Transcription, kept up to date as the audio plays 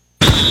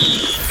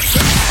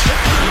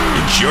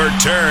your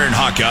turn,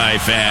 Hawkeye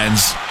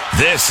fans.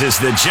 This is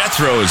the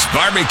Jethro's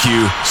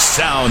Barbecue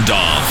Sound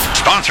Off.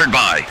 Sponsored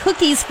by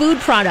Cookies Food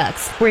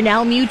Products,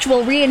 Grinnell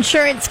Mutual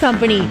Reinsurance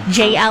Company,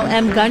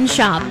 JLM Gun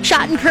Shop,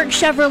 Schottenkirk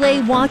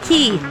Chevrolet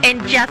Waukee,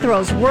 and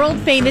Jethro's World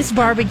Famous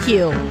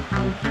Barbecue.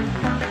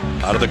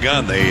 Out of the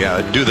gun, they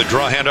do the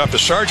draw handoff to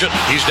Sargent.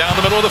 He's down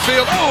the middle of the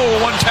field. Oh,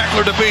 one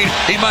tackler to beat.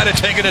 He might have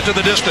taken it to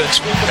the distance,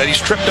 and he's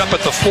tripped up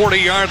at the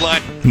 40-yard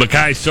line.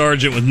 Mekhi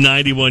Sargent with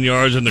 91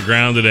 yards on the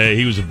ground today.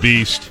 He was a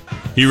beast.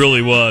 He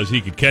really was. He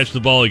could catch the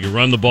ball. He could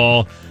run the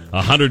ball.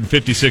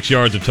 156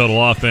 yards of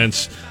total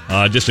offense.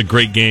 Just a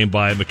great game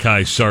by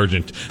Mekhi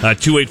Sargent.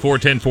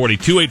 284-1040.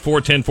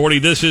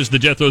 284-1040. This is the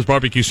Jethro's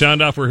Barbecue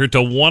Sound Off. We're here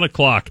till 1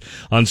 o'clock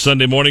on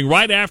Sunday morning.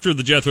 Right after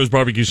the Jethro's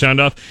Barbecue Sound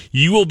Off,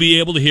 you will be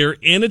able to hear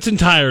in its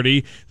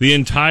entirety the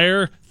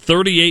entire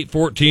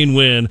 38-14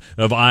 win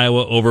of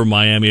Iowa over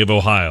Miami of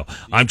Ohio.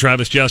 I'm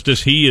Travis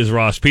Justice. He is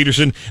Ross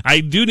Peterson.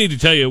 I do need to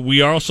tell you,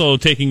 we are also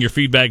taking your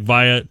feedback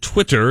via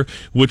Twitter,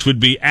 which would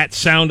be at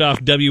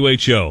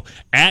SoundOffWHO.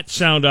 At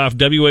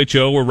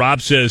SoundOffWHO, where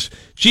Rob says,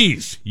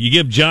 geez, you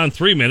give John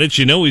 3 minutes,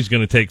 you know he's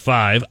going to take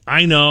 5.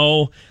 I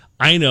know,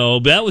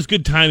 but that was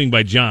good timing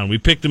by John. We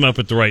picked him up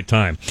at the right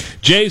time.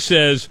 Jay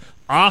says,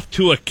 off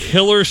to a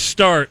killer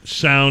start,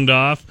 Sound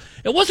Off.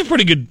 It was a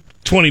pretty good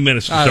 20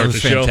 minutes to start the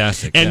show.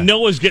 Fantastic, and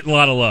Noah's getting a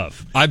lot of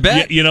love. I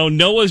bet.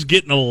 Noah's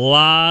getting a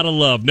lot of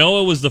love.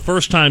 Noah was the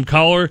first-time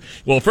caller.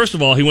 Well, first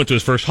of all, he went to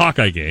his first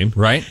Hawkeye game.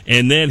 Right.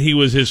 And then he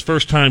was his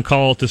first-time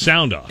call to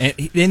Sound Off.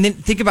 And then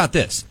think about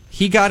this.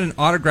 He got an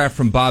autograph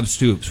from Bob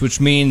Stoops,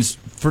 which means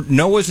for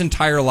Noah's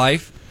entire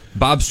life,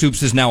 Bob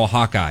Stoops is now a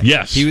Hawkeye.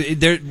 Yes. He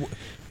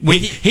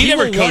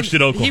never coached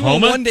at Oklahoma. He will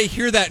one day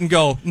hear that and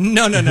go,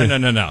 no.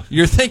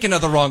 You're thinking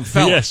of the wrong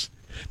fella. Yes.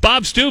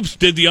 Bob Stoops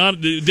did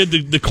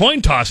the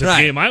coin toss at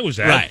the game I was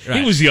at. Right.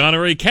 He was the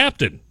honorary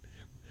captain.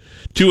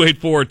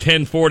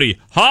 284-1040.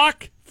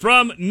 Hawk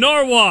from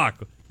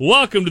Norwalk.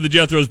 Welcome to the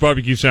Jethro's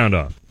Barbecue Sound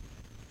Off.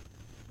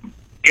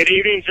 Good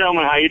evening,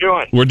 gentlemen. How you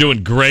doing? We're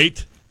doing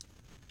great.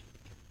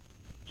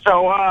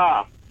 So,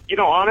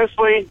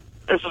 honestly,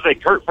 this is a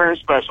Kurt Ferentz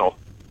special.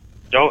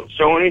 Don't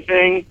show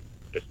anything.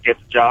 Just get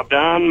the job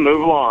done,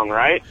 move along,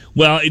 right?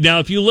 Well, now,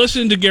 if you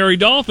listen to Gary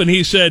Dolphin,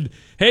 he said,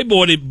 hey,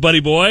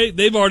 buddy boy,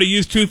 they've already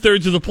used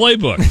 2/3 of the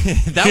playbook.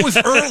 That was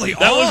early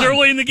That was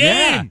early in the game.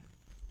 Yeah.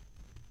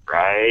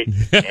 Right.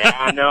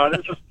 Yeah, no,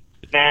 this is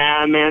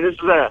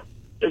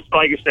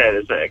like I said,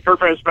 it's a Kurt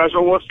Ferentz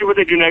special. We'll see what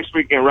they do next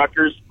week in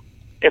Rutgers.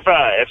 If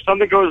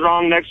something goes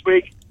wrong next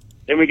week,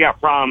 then we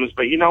got problems.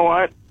 But you know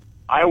what?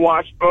 I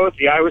watched both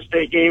the Iowa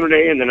State game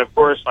today, and then, of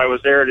course, I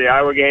was there at the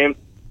Iowa game.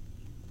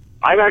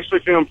 I'm actually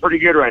feeling pretty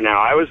good right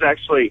now. I was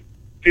actually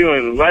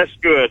feeling less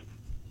good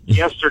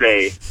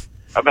yesterday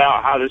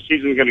about how this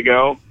season's going to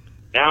go.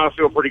 Now I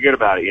feel pretty good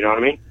about it. You know what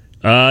I mean?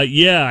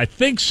 Yeah, I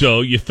think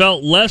so. You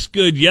felt less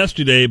good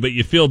yesterday, but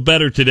you feel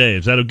better today.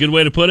 Is that a good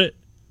way to put it?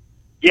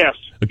 Yes.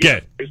 Okay.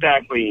 Yes,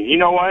 exactly. You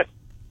know what?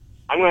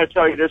 I'm going to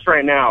tell you this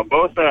right now.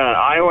 Both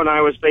Iowa and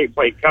Iowa State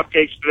played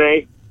cupcakes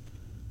today.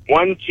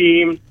 One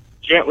team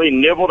gently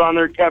nibbled on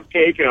their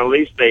cupcake, and at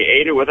least they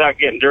ate it without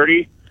getting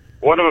dirty.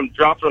 One of them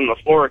dropped it on the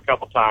floor a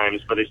couple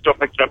times, but they still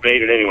picked it up and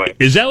ate it anyway.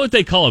 Is that what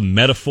they call a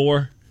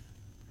metaphor?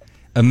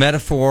 A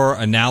metaphor,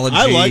 analogy.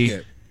 I like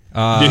it.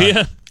 Do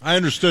you? I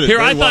understood it. Here,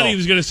 very I thought well. he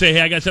was going to say,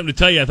 hey, I got something to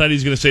tell you. I thought he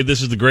was going to say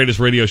this is the greatest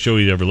radio show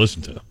he's ever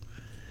listened to.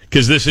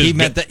 Because this is... He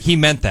meant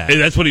that. Hey,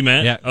 that's what he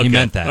meant? Yeah, okay. he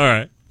meant that. All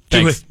right.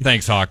 Thanks,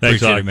 Hawk.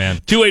 Thanks, Appreciate Hawk. it, man.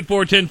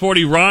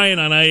 284-1040, Ryan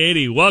on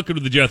I-80. Welcome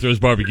to the Jethro's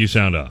Barbecue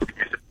Sound Off.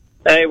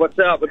 Hey, what's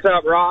up? What's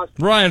up, Ross?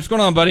 Ryan, what's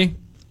going on, buddy?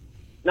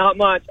 Not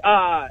much.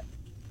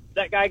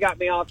 That guy got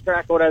me off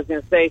track of what I was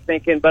going to say,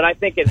 but I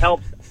think it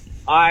helps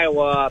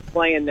Iowa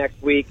playing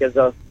next week as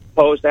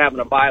opposed to having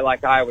a bye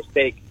like Iowa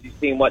State, because you've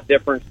seen what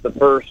difference the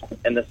first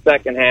and the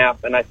second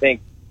half, and I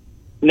think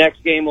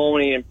next game will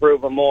only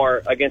improve them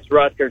more against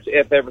Rutgers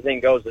if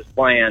everything goes as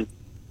planned.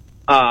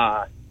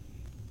 I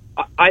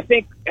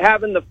think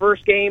having the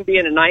first game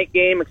being a night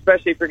game,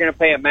 especially if you're going to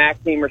play a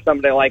MAC team or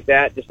somebody like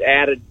that, just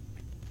added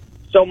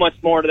so much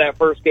more to that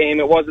first game.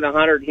 It wasn't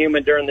 100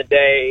 humid during the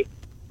day.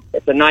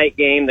 It's a night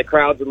game. The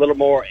crowd's a little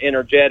more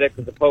energetic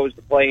as opposed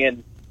to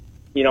playing,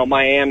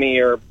 Miami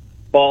or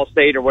Ball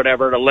State or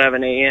whatever at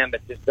 11 a.m.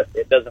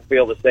 It doesn't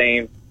feel the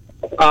same.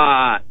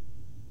 My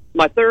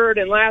third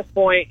and last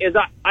point is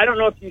I don't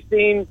know if you've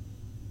seen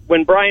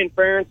when Brian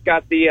Ferentz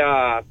got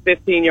the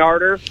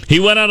 15-yarder. He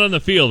went out on the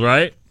field,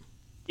 right?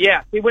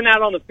 Yeah, he went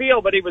out on the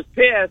field, but he was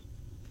pissed.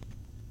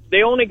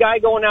 The only guy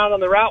going out on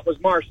the route was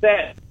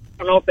Marset. I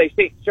don't know if they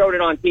showed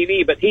it on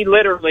TV, but he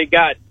literally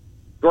got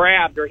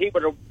grabbed, or he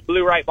would have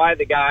blew right by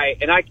the guy,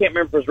 and I can't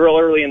remember if it was real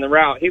early in the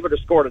route. He would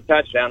have scored a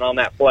touchdown on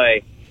that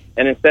play,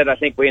 and instead I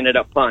think we ended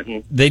up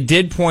punting. They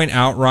did point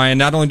out, Ryan,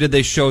 not only did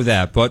they show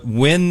that, but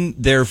when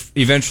there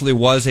eventually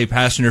was a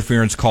pass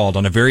interference called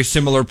on a very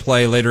similar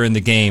play later in the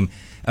game,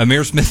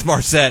 Amir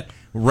Smith-Marset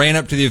ran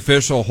up to the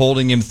official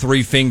holding him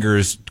 3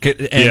 fingers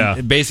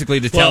and basically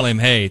to tell him,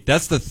 hey,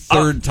 that's the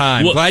third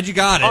time. Glad you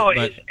got it. Oh,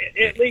 but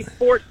at least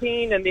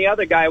 14, and the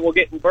other guy will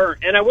get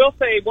burnt. And I will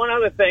say one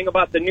other thing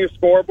about the new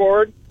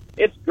scoreboard.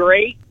 It's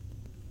great.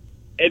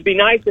 It'd be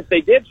nice if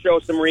they did show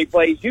some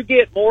replays. You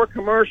get more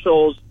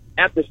commercials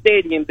at the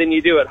stadium than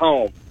you do at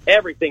home.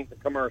 Everything's a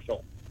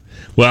commercial.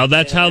 Well,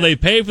 that's how they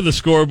pay for the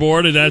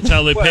scoreboard, and that's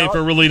how they pay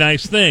for really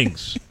nice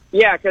things.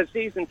 Yeah, because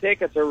season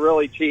tickets are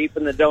really cheap,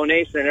 and the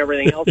donation and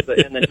everything else,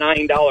 and the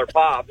 $9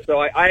 pop. So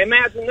I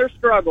imagine they're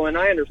struggling.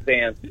 I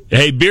understand.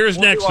 Hey, beer's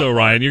next, though,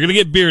 Ryan. You're going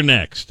to get beer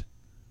next.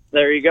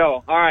 There you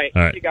go. All right.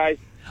 See you guys.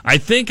 I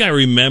think I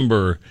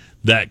remember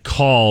that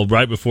call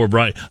right before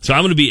Brian. So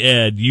I'm going to be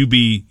Ed. You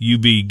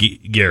be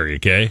Gary.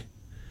 Okay.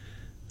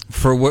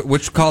 For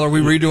which call are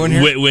we redoing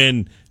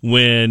here?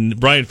 When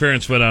Brian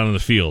Ferentz went out on the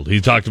field,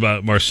 he talked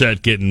about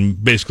Marset getting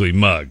basically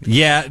mugged.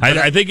 Yeah,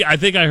 I think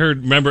I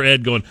remember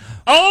Ed going,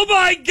 "Oh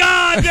my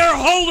God, they're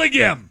holding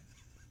him."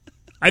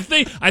 I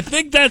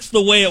think that's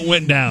the way it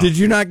went down. Did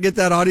you not get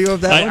that audio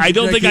of that one? I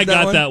don't think I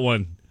got that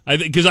one.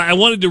 Because I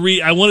wanted to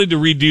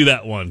redo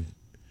that one.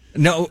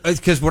 No,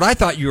 because what I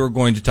thought you were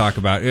going to talk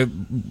about,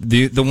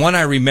 the one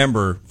I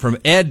remember from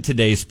Ed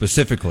today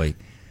specifically,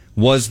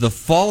 was the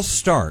false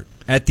start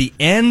at the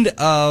end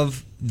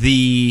of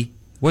the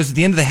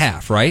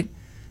half, right?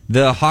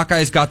 The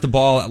Hawkeyes got the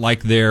ball at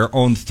like their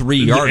own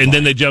 3-yard line. And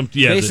then they jumped,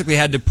 Basically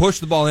had to push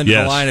the ball into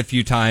the line a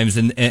few times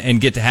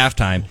and get to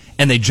halftime,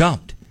 and they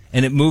jumped.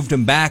 And it moved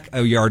them back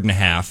a yard and a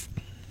half.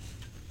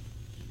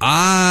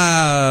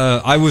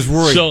 I was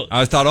worried. So,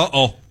 I thought,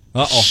 uh-oh.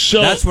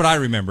 So, that's what I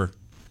remember.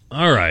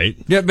 All right.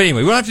 Yeah, but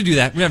anyway, we don't have to do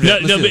that.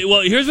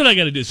 Well, here's what I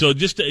got to do. So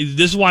this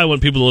is why I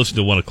want people to listen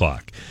to 1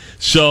 o'clock.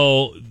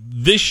 So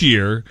this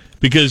year,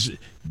 because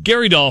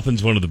Gary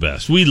Dolphin's one of the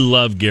best. We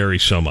love Gary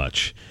so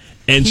much.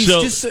 And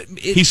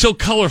he's so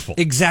colorful.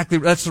 Exactly.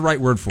 That's the right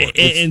word for it.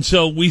 And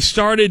so we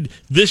started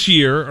this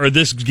year, or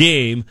this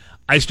game,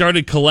 I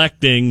started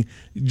collecting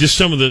just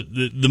some of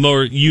the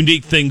more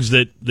unique things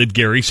that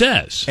Gary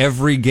says.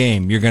 Every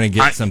game, you're going to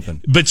get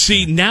something. But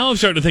see, now I'm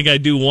starting to think I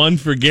do one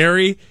for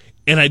Gary,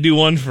 and I do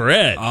one for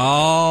Ed.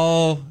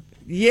 Oh,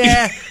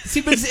 yeah.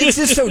 See, but it's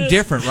just so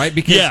different, right?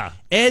 Because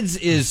Ed's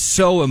is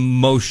so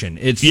emotion.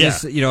 It's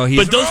just, he's...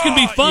 But those can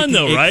be fun,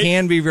 though, right? It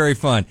can be very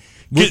fun.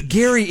 With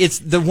Gary, it's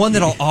the one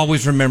that I'll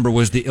always remember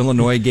was the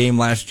Illinois game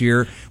last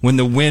year when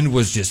the wind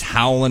was just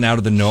howling out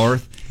of the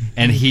north,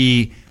 and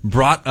he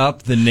brought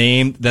up the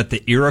name that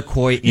the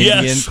Iroquois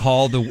Indian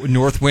called the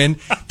North Wind.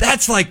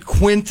 That's like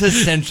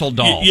quintessential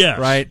Dolph,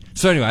 right?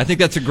 So anyway, I think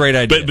that's a great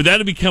idea. But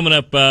that'll be coming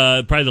up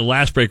probably the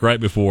last break right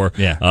before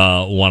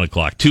 1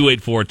 o'clock.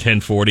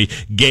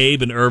 284-1040.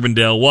 Gabe and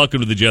Urbandale, welcome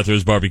to the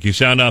Jethro's Barbecue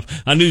Sound Off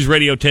on News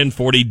Radio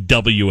 1040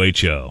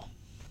 WHO.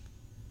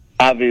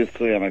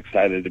 Obviously, I'm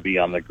excited to be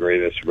on the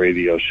greatest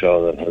radio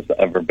show that has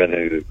ever been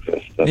in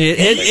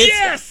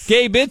existence.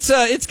 Gabe,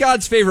 it's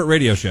God's favorite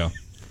radio show.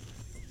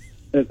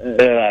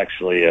 It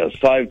actually is.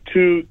 So I have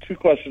two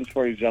questions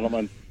for you,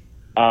 gentlemen.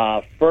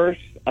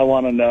 First, I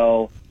want to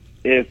know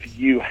if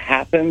you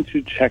happen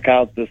to check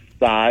out the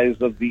size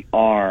of the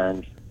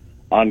arms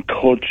on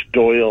Coach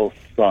Doyle's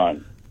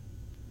son.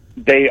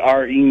 They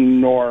are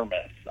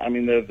enormous. I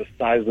mean, they're the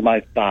size of my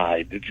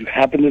thigh. Did you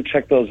happen to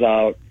check those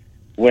out?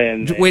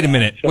 Wait a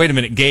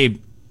minute, Gabe.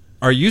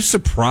 Are you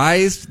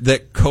surprised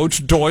that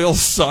Coach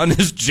Doyle's son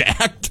is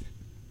jacked?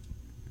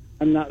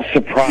 I'm not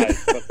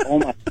surprised, but oh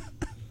my...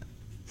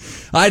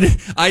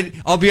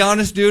 I'll be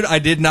honest, dude. I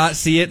did not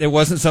see it. It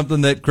wasn't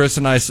something that Chris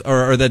and I,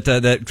 or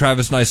that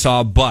Travis and I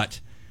saw. But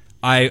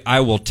I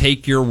will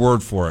take your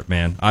word for it,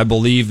 man. I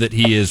believe that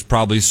he is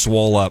probably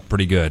swole up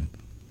pretty good.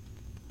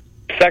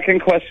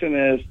 Second question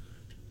is,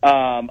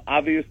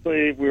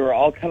 obviously, we were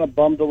all kind of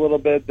bummed a little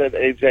bit that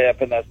AJ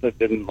Epinesa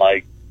didn't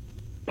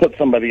put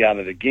somebody out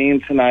of the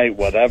game tonight,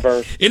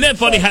 whatever. Isn't that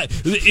funny?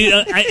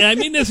 I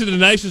mean this in the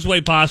nicest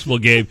way possible,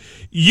 Gabe.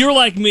 You're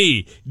like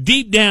me.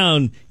 Deep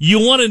down,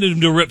 you wanted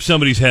him to rip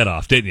somebody's head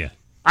off, didn't you?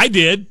 I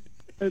did.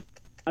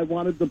 I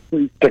wanted the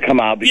police to come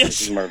out because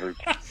he murdered.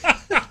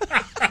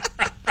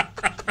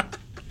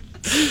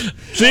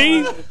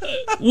 See?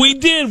 We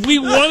did. We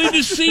wanted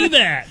to see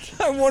that.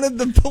 I wanted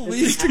the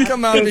police to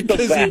come out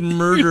because he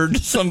murdered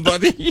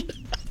somebody.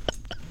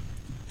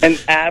 In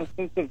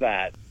absence of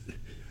that,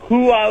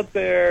 who out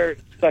there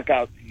stuck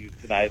out to you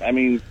tonight? I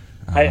mean,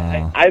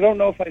 I don't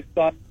know if I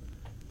saw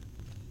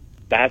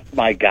that's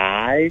my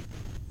guy,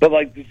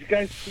 but did you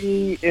guys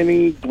see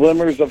any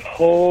glimmers of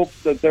hope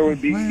that there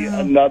would be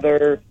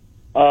another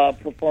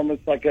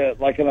performance like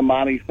an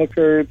Amani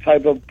Hooker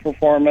type of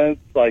performance?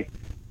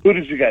 Who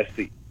did you guys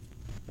see?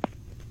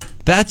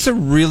 That's a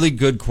really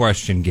good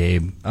question,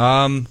 Gabe.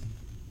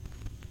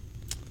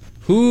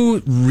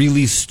 Who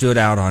really stood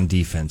out on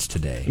defense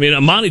today? I mean,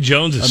 Amani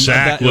Jones'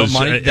 sack was.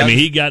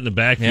 He got in the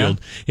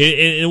backfield. Yeah.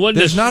 It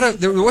wasn't.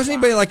 There wasn't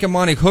anybody like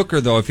Amani Hooker,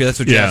 though. If that's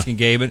what you're asking,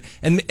 Gabe.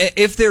 And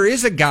if there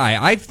is a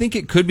guy, I think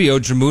it could be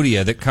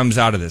Ojemudia that comes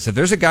out of this. If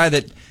there's a guy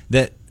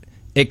that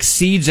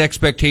exceeds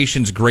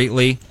expectations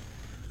greatly,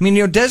 I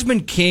mean,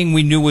 Desmond King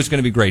we knew was going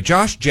to be great.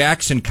 Josh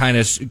Jackson kind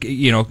of,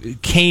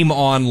 came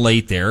on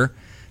late there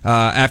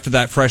after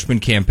that freshman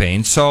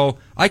campaign. So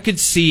I could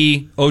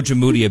see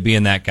Ojemudia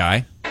being that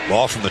guy.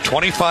 Ball from the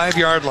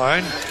 25-yard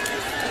line.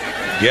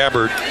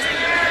 Gabbard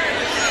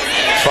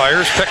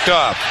fires, picked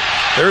off.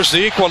 There's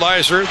the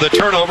equalizer, the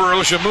turnover.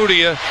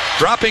 Ojemudia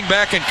dropping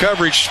back in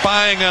coverage,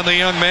 spying on the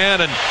young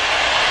man, and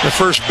the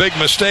first big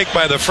mistake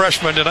by the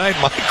freshman tonight,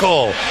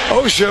 Michael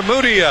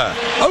Ojemudia.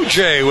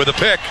 OJ with a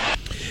pick.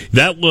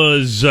 That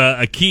was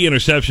a key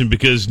interception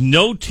because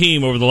no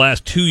team over the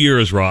last 2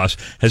 years, Ross,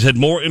 has had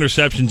more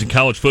interceptions in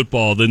college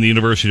football than the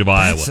University of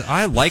Iowa.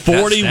 I like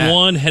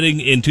 41 heading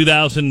in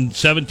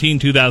 2017,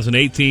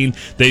 2018.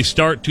 They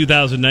start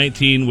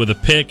 2019 with a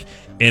pick,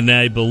 and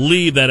I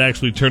believe that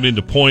actually turned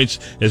into points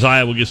as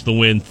Iowa gets the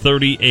win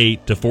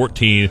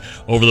 38-14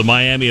 over the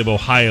Miami of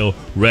Ohio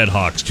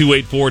Redhawks.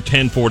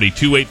 284-1040,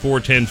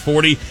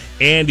 284-1040.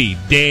 Andy,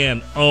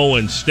 Dan,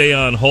 Owen, stay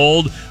on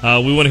hold.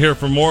 We want to hear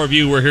from more of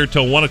you. We're here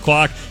till 1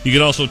 o'clock. You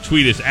can also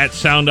tweet us at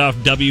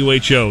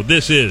SoundOffWHO.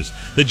 This is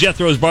the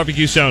Jethro's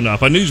Barbecue Sound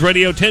Off on News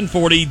Radio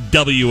 1040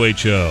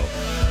 WHO.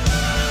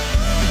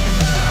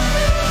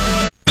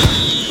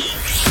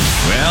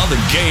 Well,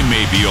 the game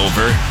may be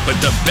over, but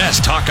the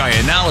best Hawkeye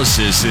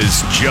analysis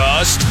is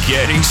just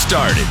getting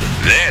started.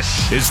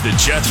 This is the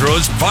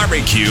Jethro's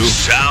Barbecue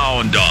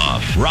Sound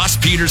Off. Ross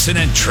Peterson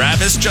and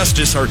Travis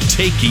Justice are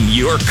taking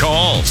your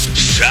calls.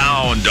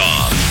 Sound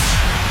Off.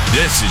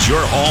 This is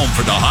your home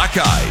for the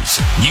Hawkeyes.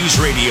 News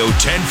Radio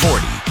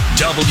 1040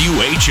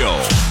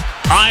 WHO.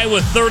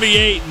 Iowa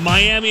 38,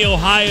 Miami,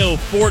 Ohio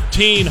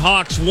 14.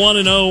 Hawks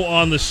 1-0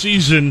 on the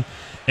season.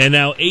 And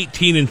now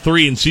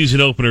 18-3 in season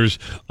openers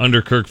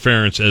under Kirk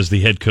Ferentz as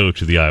the head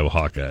coach of the Iowa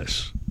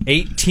Hawkeyes.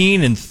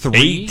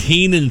 18-3?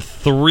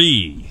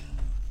 18-3.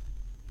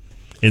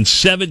 And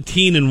 17-1,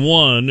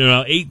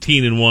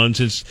 18-1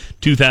 since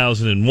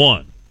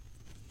 2001.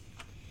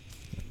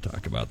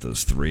 Talk about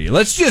those three.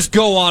 Let's just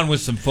go on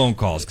with some phone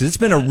calls because it's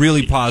been a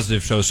really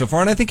positive show so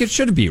far, and I think it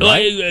should be,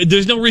 right?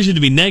 There's no reason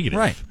to be negative.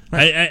 Right.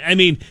 I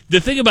mean,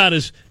 the thing about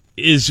it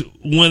is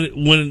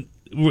when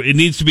it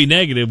needs to be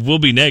negative, we'll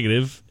be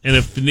negative. And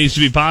if it needs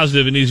to be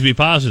positive, it needs to be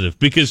positive.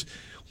 Because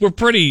we're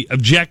pretty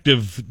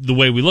objective the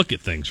way we look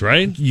at things,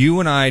 right? You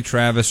and I,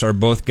 Travis, are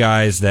both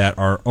guys that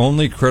are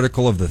only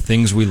critical of the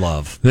things we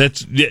love.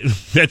 That's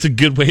a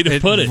good way to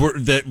put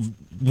it.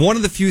 One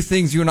of the few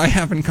things you and I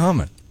have in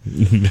common.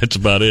 That's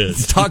about it.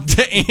 Let's talk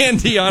to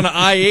Andy on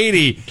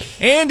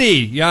I-80.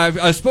 Andy,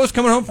 I suppose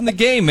coming home from the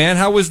game, man,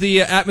 how was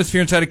the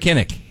atmosphere inside of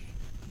Kinnick?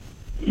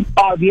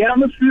 The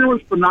atmosphere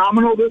was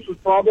phenomenal. This was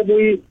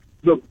probably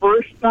the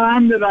first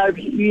time that I've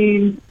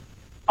seen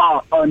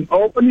an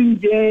opening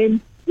game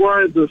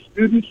where the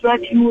student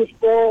section was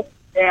full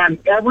and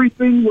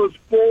everything was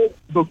full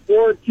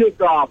before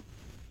kickoff.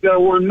 There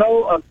were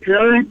no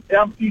apparent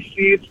empty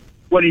seats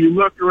when you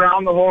looked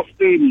around the whole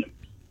stadium.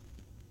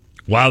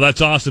 Wow,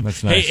 that's awesome.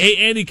 That's nice. Hey,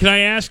 Andy, can I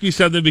ask you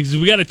something? Because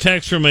we got a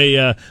text from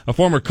a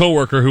former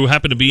coworker who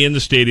happened to be in the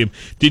stadium.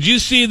 Did you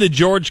see the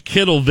George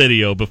Kittle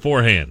video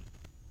beforehand?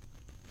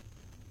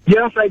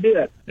 Yes, I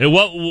did. And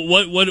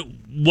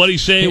what he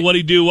say? What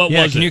he do? What was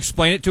it? Can you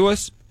explain it to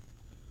us?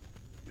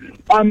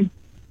 I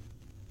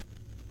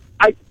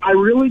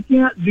really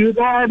can't do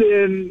that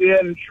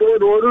in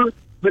short order,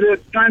 but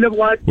it's kind of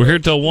like we're here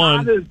till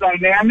 1. Not as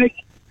dynamic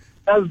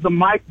as the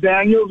Mike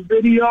Daniels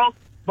video,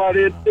 but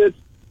it's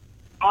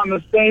on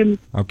the same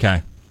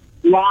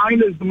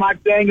line as the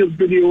Mike Daniels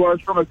video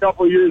was from a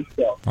couple years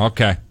ago.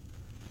 Okay.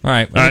 All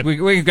right.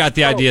 We've got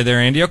the idea there,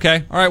 Andy.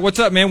 Okay. All right. What's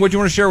up, man? What do you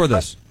want to share with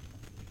us?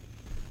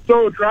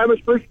 So, Travis,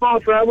 first of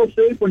all, travel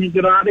safe when you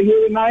get out of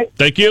here tonight.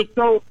 Thank you.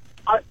 So,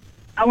 I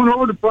went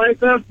over to Pride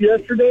Fest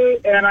yesterday,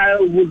 and I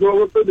was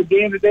over for the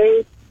game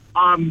today.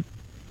 And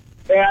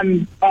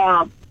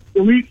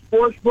Elite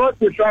Sportsbook,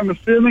 which I'm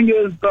assuming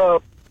is the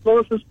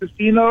closest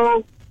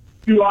casino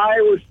to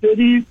Iowa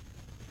City,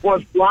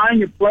 was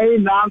flying a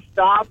plane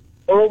nonstop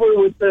over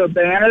with the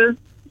banner.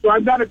 So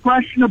I've got a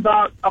question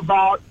about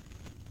how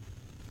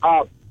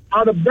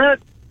to bet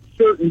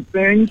certain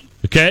things.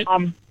 Okay.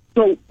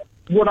 So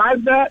would I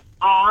bet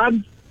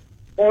odds,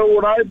 or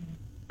would I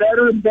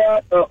better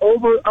bet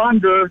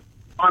over-under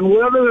on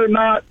whether or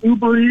not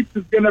Uber Eats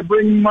is going to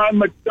bring my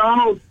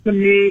McDonald's to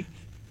me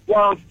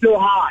while it's still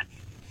hot?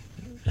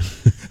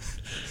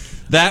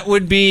 That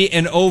would be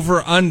an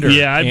over-under.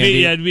 Yeah,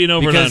 it'd be an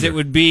over-under. Because it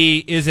would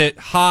be, is it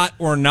hot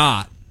or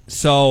not?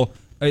 So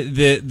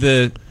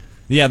the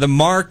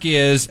mark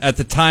is at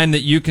the time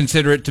that you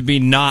consider it to be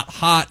not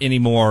hot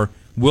anymore,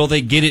 will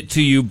they get it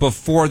to you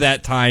before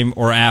that time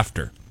or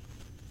after?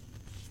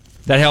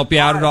 That help you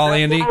out at all,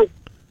 Andy?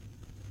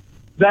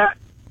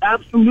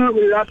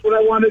 Absolutely. That's what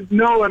I wanted to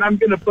know, and I'm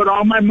going to put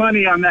all my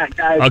money on that,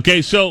 guys.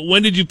 Okay, so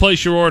when did you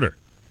place your order?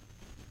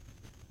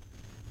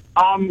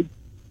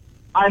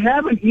 I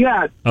haven't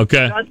yet.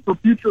 Okay. That's for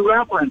future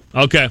reference.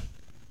 Okay.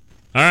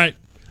 All right.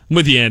 I'm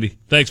with you, Andy.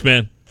 Thanks,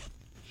 man.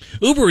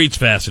 Uber Eats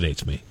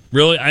fascinates me.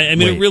 Really? I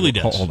mean, it really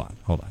does. Hold on.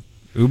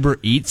 Uber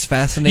Eats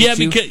fascinates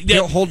you?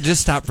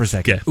 Just stop for a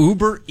second. Okay.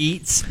 Uber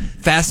Eats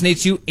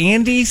fascinates you?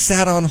 Andy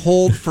sat on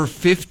hold for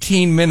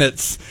 15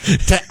 minutes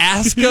to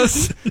ask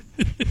us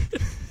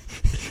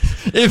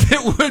if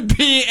it would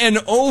be an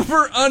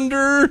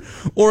over-under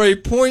or a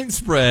point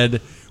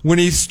spread when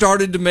he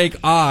started to make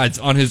odds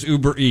on his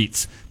Uber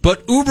Eats.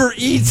 But Uber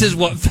Eats is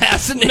what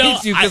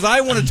fascinates you, because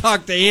I want to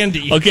talk to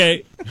Andy.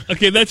 Okay,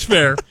 that's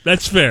fair.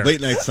 That's fair.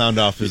 Late night sound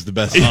off is the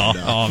best.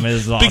 Man,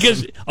 this is awesome.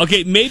 Because,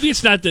 maybe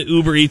it's not the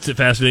Uber Eats that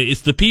fascinates,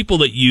 it's the people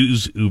that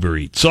use Uber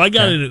Eats. So I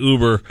got in an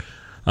Uber,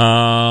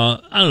 I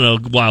don't know,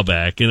 a while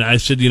back, and I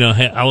said, hey,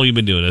 how long have you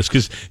been doing this?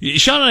 Because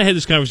Sean and I had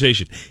this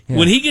conversation. Yeah.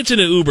 When he gets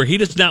in an Uber, he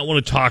does not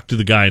want to talk to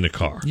the guy in the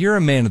car. You're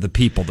a man of the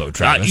people, though,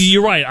 Travis.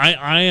 You're right.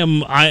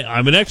 I'm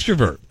an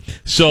extrovert.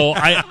 So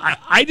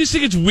I just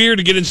think it's weird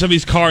to get in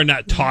somebody's car and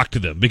not talk to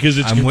them, because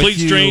it's a complete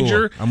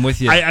stranger. I'm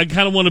with you. I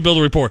kind of want to build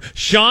a rapport.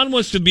 Sean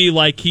wants to be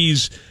like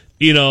he's,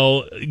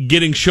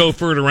 getting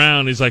chauffeured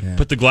around. He's like,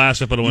 put the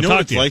glass up, I don't want to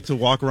talk to you. You know what it's like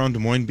to walk around Des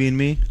Moines being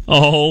me?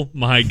 Oh,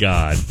 my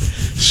God.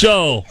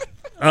 So...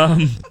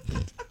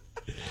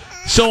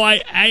 So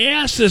I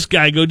asked this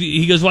guy,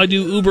 he goes, well, I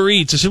do Uber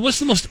Eats. I said, what's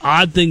the most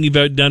odd thing you've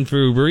ever done for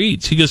Uber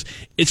Eats? He goes,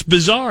 it's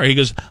bizarre. He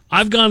goes,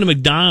 I've gone to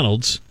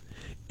McDonald's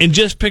and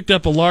just picked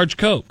up a large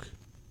Coke.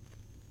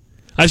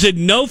 I said,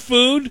 no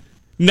food,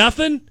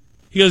 nothing?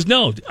 He goes,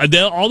 no.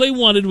 All they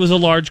wanted was a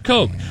large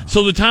Coke. Damn.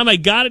 So the time I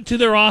got it to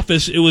their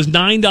office, it was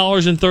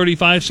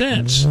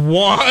 $9.35.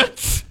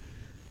 What?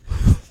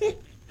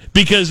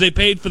 Because they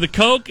paid for the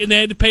Coke and they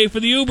had to pay for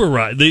the Uber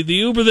ride, the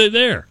Uber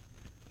there.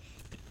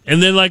 And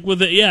then,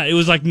 it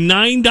was like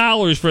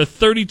 $9 for a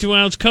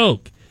 32-ounce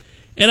Coke.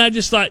 And I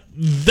just thought,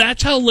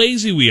 that's how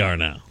lazy we are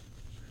now.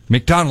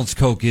 McDonald's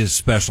Coke is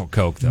special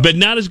Coke, though. But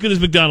not as good as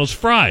McDonald's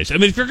fries. I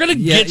mean, if you're going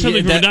to get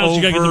something from McDonald's,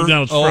 you got to get the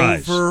McDonald's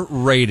fries.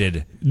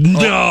 Overrated.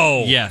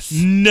 No. Yes.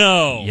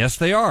 No. Yes,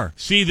 they are.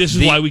 See, this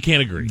is why we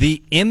can't agree.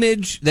 The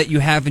image that you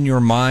have in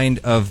your mind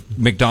of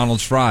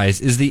McDonald's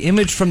fries is the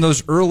image from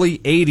those early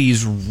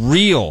 80s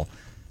real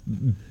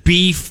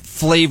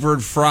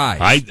beef-flavored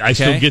fries. I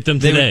still get them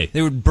today.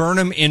 They would burn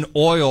them in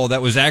oil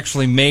that was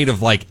actually made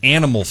of,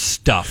 animal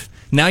stuff.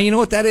 Now you know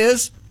what that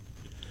is?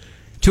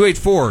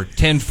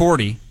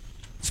 284-1040.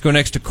 Let's go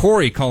next to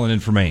Corey calling in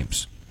from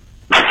Ames.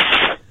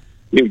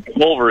 Dude,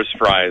 Culver's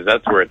fries,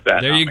 that's where it's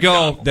at. There you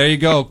go. There you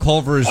go.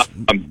 Culver's.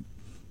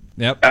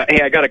 Yep.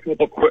 Hey, I got a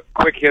couple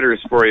quick hitters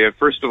for you.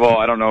 First of all,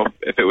 I don't know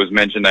if it was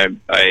mentioned. I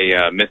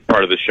missed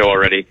part of the show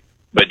already.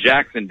 But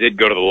Jackson did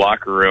go to the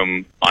locker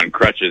room on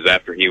crutches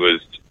after he was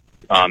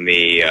on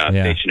the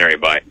stationary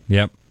bike.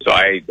 Yep. So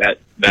I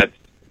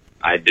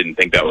didn't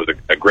think that was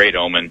a great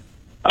omen.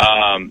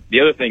 The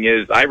other thing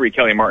is, Ivory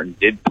Kelly Martin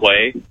did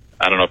play.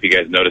 I don't know if you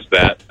guys noticed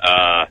that.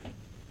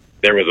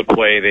 There was a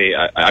play.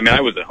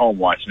 I was at home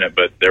watching it,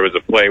 but there was a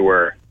play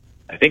where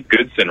I think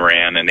Goodson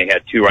ran, and they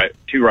had two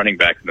running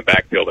backs in the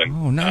backfield. And,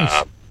 oh,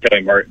 nice.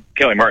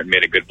 Kelly Martin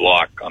made a good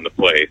block on the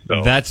play.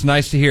 So that's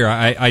nice to hear.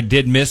 I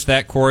did miss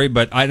that, Corey,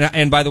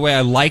 and by the way,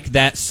 I like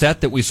that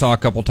set that we saw a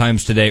couple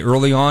times today.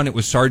 Early on, it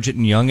was Sargent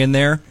and Young in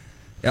there.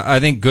 I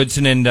think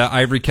Goodson and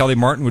Ivory Kelly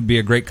Martin would be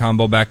a great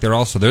combo back there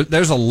also.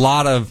 There's a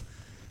lot of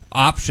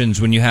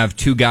options when you have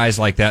two guys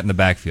like that in the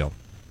backfield.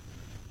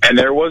 And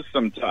there was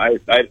some, I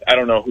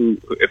don't know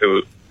if it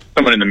was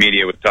someone in the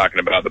media was talking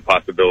about the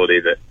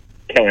possibility that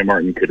Kelly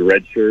Martin could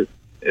redshirt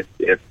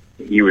if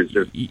he was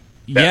just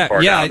that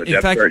far down the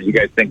depth chart. You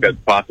guys think that's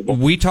possible?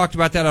 We talked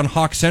about that on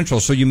Hawk Central,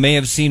 so you may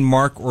have seen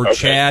Mark or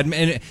Chad.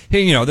 And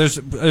there's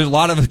a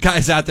lot of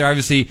guys out there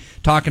obviously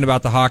talking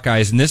about the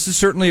Hawkeyes, and this is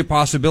certainly a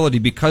possibility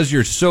because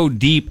you're so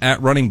deep at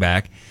running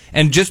back.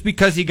 And just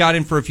because he got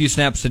in for a few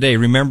snaps today,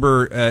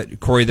 remember,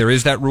 Corey, there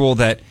is that rule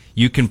that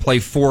you can play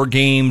 4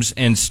 games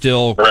and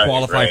still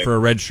qualify for a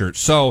red shirt.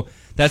 So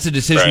that's a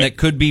decision that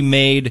could be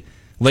made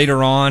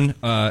later on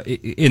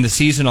in the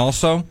season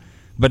also.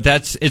 But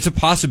it's a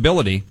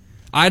possibility.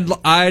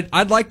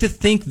 I'd like to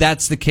think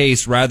that's the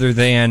case rather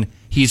than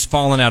he's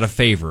fallen out of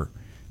favor,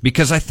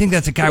 because I think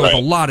that's a guy with a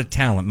lot of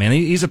talent, man.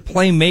 He's a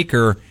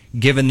playmaker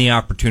given the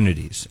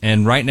opportunities.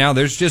 And right now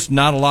there's just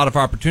not a lot of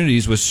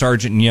opportunities with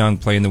Sargent and Young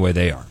playing the way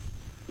they are.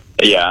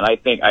 Yeah, and I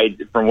think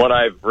from what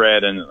I've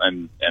read,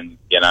 and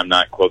again, I'm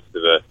not close to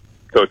the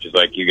coaches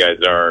like you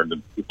guys are,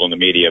 the people in the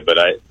media, but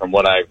from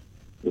what I've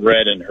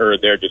read and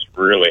heard, they're just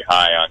really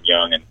high on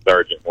Young and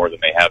Sargent more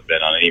than they have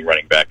been on any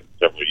running back in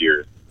several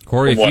years.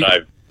 Corey, if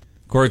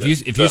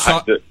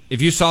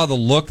you saw the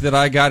look that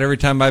I got every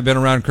time I've been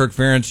around Kirk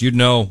Ferentz, you'd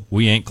know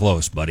we ain't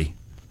close, buddy.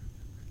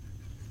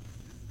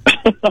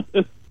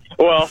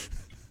 Well,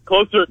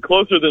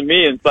 closer than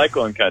me in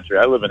cyclone country.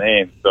 I live in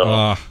Ames,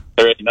 so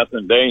there ain't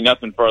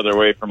nothing farther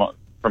away from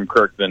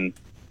Kirk than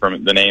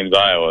Ames,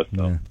 Iowa.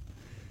 So.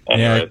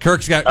 Yeah,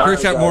 Kirk's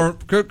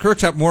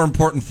got more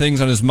important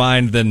things on his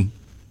mind than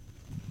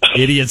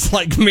idiots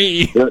like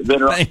me.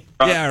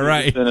 Yeah,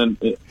 right.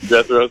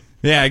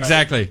 Yeah,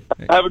 exactly.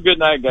 Have a good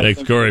night, guys.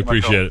 Thanks, Corey.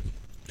 Appreciate it.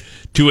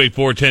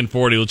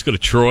 284-1040. Let's go to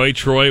Troy.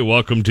 Troy,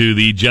 welcome to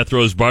the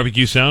Jethro's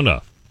Barbecue Sound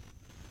Off.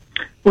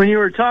 When you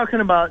were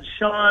talking about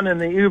Sean and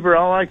the Uber,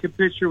 all I could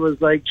picture was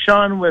like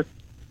Sean with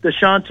the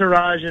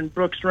Chantarage and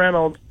Brooks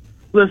Reynolds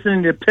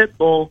listening to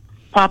Pitbull,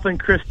 popping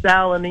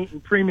Cristal and eating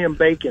premium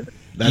bacon.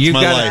 That's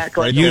my life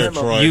right there,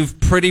 Troy. You've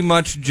pretty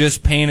much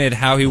just painted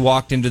how he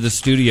walked into the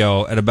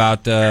studio at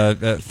about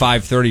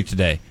 5:30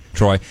 today,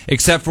 Troy.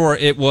 Except for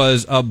it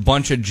was a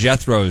bunch of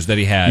Jethros that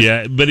he had.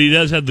 Yeah, but he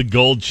does have the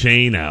gold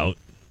chain out.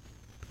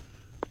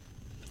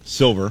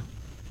 Silver.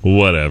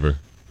 Whatever.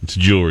 It's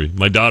jewelry.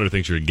 My daughter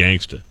thinks you're a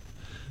gangster.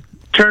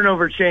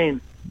 Turnover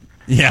chain.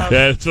 Yeah.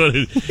 That's what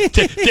it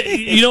is.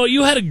 You know,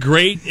 you had a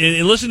great,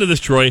 and listen to this,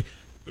 Troy.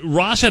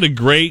 Ross had a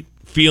great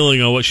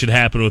feeling on what should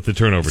happen with the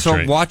turnover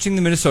train. So watching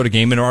the Minnesota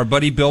game, and our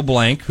buddy Bill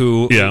Blank,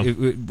 who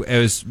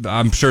is,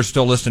 I'm sure,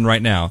 still listening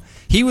right now,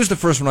 he was the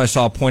first one I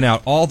saw point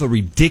out all the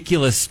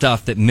ridiculous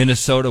stuff that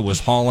Minnesota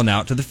was hauling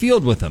out to the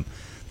field with them.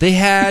 They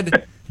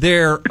had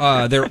their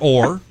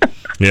oar.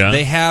 Yeah.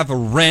 They have a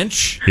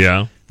wrench.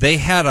 Yeah. They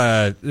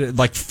had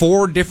like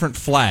 4 different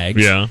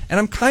flags. Yeah. And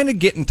I'm kind of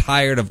getting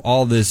tired of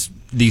all these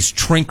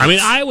trinkets. I mean,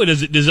 Iowa,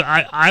 does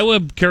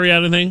Iowa carry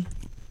out anything?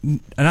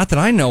 Not that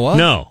I know of.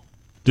 No.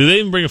 Do they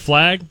even bring a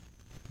flag?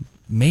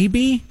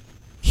 Maybe.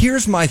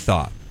 Here's my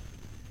thought.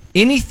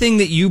 Anything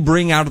that you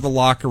bring out of the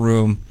locker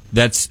room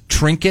that's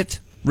trinket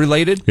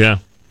related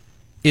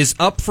is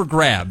up for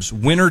grabs.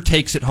 Winner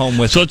takes it home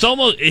with So it.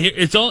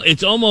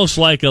 it's almost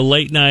like a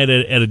late night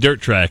at a dirt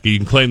track. You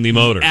can claim the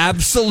motor.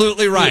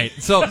 Absolutely right.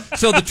 So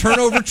the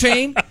turnover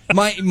chain,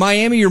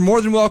 Miami, you're more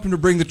than welcome to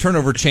bring the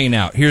turnover chain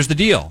out. Here's the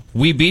deal.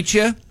 We beat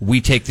you,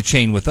 we take the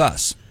chain with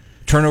us.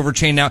 Turnover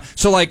chain now.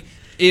 So like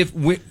if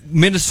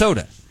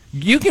Minnesota,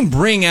 you can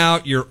bring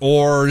out your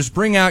oars,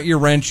 bring out your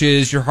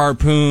wrenches, your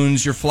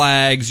harpoons, your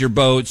flags, your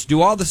boats,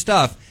 do all the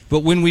stuff,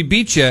 but when we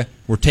beat you,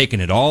 we're taking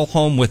it all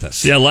home with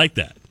us. Yeah, I like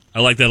that. I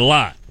like that a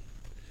lot.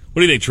 What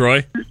do you think,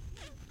 Troy?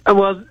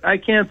 Well, I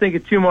can't think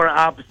of 2 more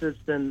opposites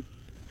than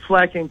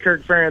Fleck and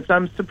Kirk Ferentz.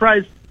 I'm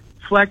surprised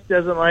Fleck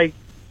doesn't like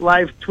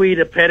live tweet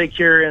a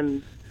pedicure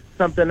and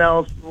something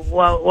else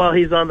while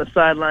he's on the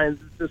sidelines.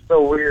 It's just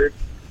so weird.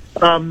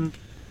 It was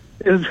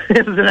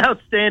an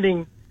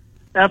outstanding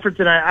effort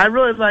tonight. I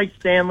really liked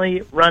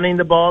Stanley running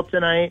the ball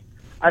tonight.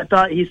 I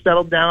thought he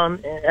settled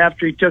down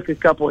after he took a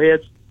couple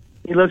hits.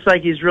 He looks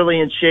like he's really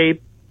in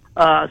shape.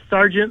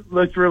 Sargent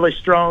looked really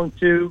strong,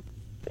 too,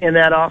 in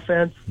that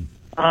offense.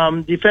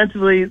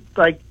 Defensively,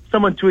 like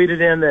someone tweeted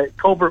in that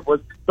Colbert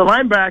was – the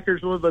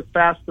linebackers would look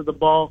fast to the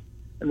ball,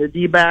 and the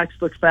D-backs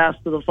look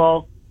fast to the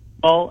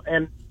ball.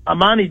 And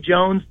Amani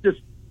Jones, just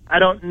I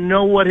don't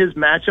know what his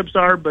matchups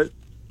are, but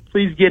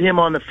please get him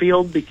on the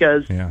field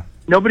because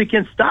nobody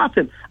can stop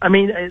him. I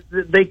mean,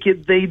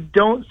 they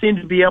don't seem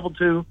to be able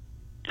to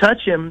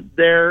touch him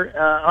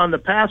there on the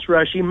pass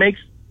rush. He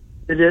makes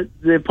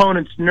the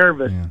opponents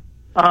nervous. Yeah.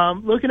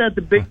 Looking at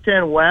the Big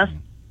Ten West,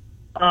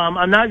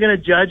 I'm not going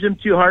to judge them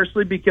too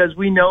harshly because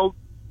we know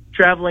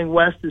traveling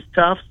west is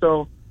tough.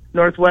 So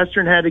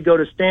Northwestern had to go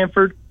to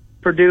Stanford.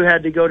 Purdue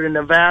had to go to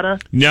Nevada.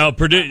 No,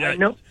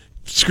 Purdue.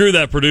 Screw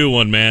that Purdue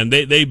one, man.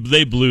 They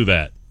blew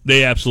that.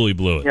 They absolutely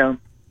blew it. Yeah.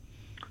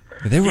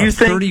 They were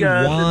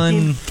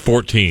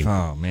 31-14.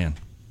 Oh, man.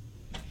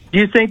 Do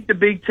you think the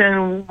Big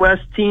Ten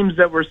West teams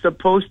that were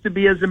supposed to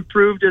be as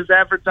improved as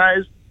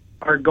advertised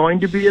are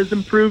going to be as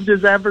improved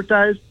as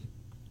advertised?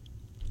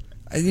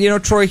 You know,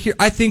 Troy, here,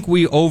 I think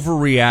we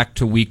overreact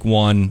to week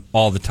 1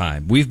 all the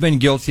time. We've been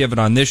guilty of it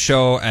on this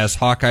show as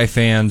Hawkeye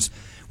fans,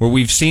 where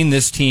we've seen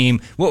this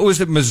team. What was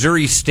it,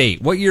 Missouri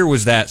State? What year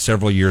was that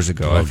several years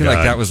ago? I feel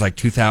like that was like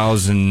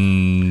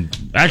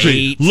 2008.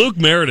 Actually, Luke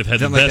Meredith had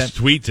the best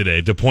tweet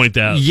today to point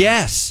out.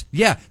 Yes.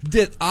 Yeah.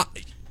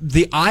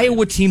 The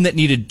Iowa team that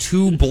needed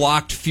 2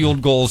 blocked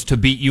field goals to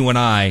beat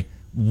UNI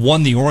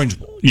won the Orange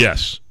Bowl.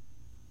 Yes.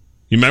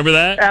 You remember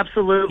that?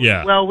 Absolutely.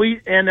 Yeah. Well,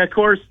 and of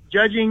course,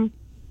 judging...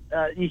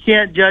 you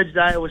can't judge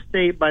Iowa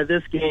State by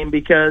this game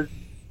because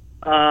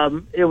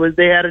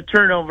they had a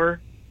turnover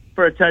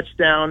for a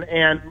touchdown,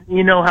 and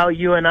you know how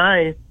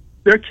UNI,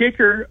 their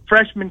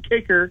freshman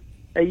kicker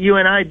at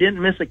UNI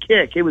didn't miss a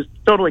kick. It was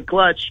totally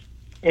clutch,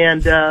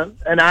 and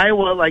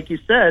Iowa, like you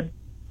said,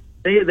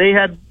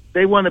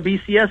 they won a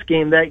BCS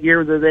game that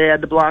year that they had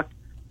to block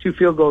 2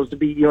 field goals to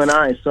beat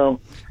UNI. So,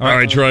 all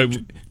right, Troy.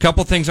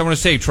 Couple things I want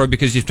to say, Troy,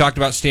 because you've talked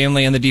about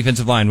Stanley and the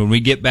defensive line. When we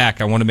get back,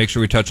 I want to make sure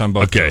we touch on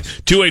both. Okay,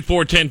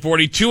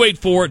 284-1040,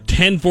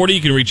 284-1040. You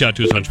can reach out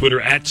to us on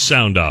Twitter at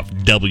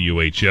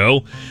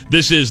SoundOffWHO.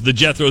 This is the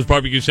Jethro's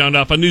Barbecue Sound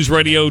Off on News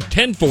Radio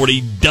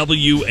 1040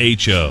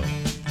 WHO.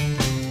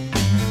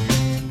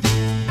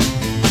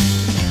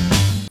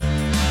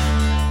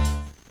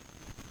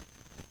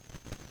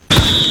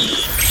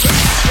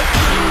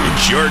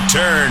 It's your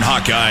turn,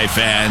 Hawkeye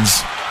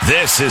fans.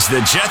 This is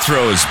the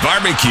Jethro's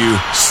Barbecue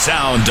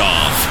Sound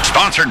Off.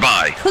 Sponsored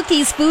by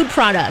Cookies Food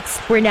Products.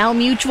 Grinnell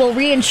Mutual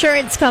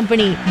Reinsurance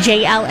Company,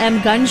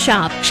 JLM Gun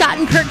Shop,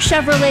 Schottenkirk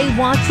Chevrolet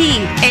Waukee,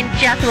 and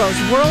Jethro's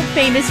World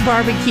Famous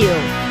Barbecue.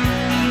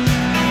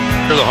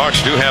 The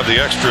Hawks do have the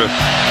extra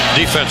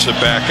defensive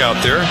back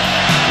out there.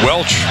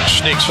 Welch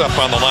sneaks up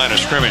on the line of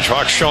scrimmage.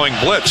 Hawks showing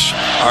blitz.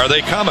 Are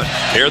they coming?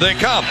 Here they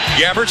come.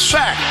 Gabbert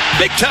sack.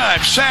 Big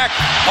time sack.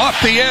 Off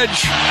the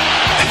edge.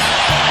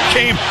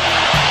 Came,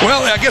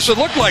 well, I guess it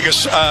looked like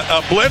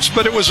a blitz,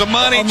 but it was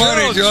Amani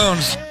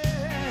Jones.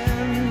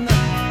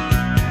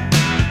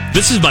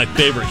 This is my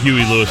favorite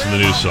Huey Lewis in the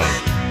News song.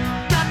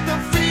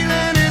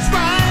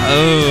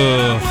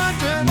 Oh,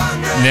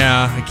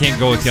 nah, I can't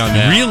go with you on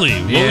that. Really?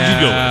 What would you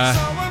go with?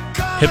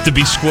 Have to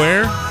be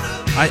square?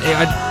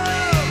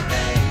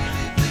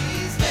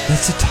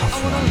 That's a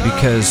tough one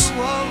because,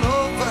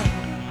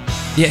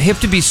 Hip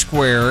to Be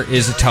Square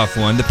is a tough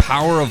one. The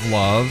Power of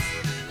Love.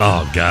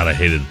 Oh, God, I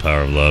hated The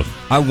Power of Love.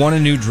 I Want a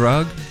New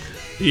Drug.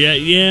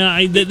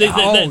 Yeah.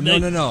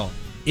 No.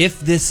 If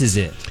This Is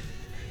It.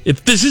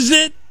 If This Is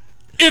It.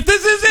 If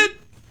This Is It.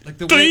 Like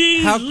the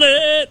Please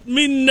let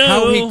me know.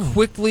 How he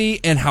quickly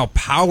and how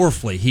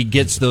powerfully he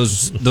gets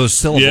those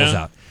syllables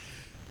out.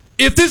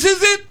 If this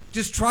is it,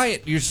 just try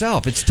it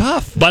yourself. It's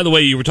tough. By the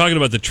way, you were talking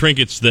about the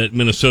trinkets that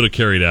Minnesota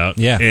carried out.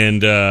 Yeah.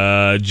 And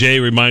Jay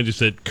reminds us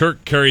that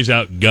Kirk carries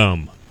out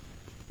gum.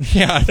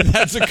 Yeah,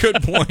 that's a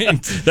good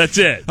point. That's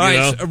it. All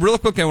right, so real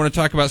quickly, I want to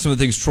talk about some of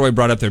the things Troy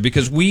brought up there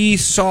because we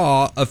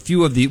saw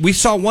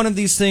one of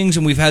these things,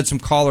 and we've had some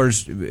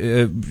callers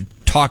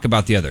talk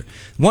about the other.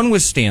 One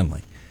was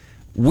Stanley.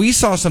 We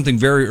saw something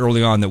very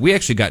early on that we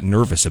actually got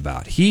nervous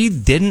about. He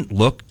didn't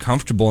look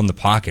comfortable in the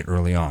pocket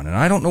early on, and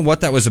I don't know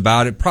what that was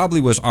about. It probably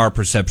was our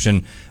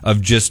perception of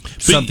just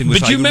something.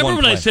 But you remember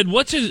when I said,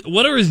 "What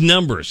are his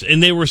numbers?"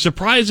 And they were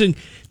surprising.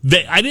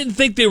 I didn't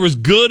think they were as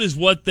good as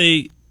what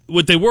they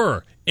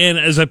were. And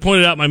as I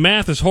pointed out, my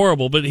math is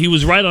horrible, but he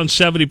was right on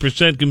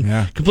 70%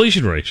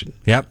 completion rate.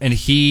 Yep, and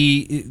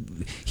he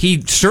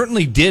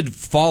certainly did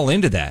fall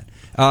into that.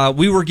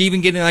 We were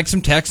even getting like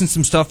some texts and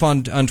some stuff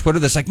on Twitter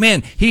that's like,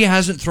 man, he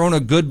hasn't thrown a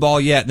good ball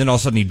yet. And then all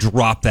of a sudden he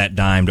dropped that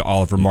dime to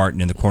Oliver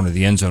Martin in the corner of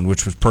the end zone,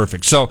 which was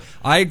perfect. So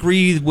I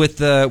agree with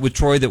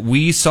Troy that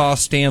we saw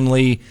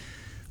Stanley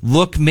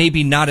look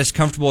maybe not as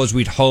comfortable as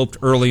we'd hoped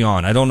early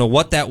on. I don't know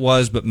what that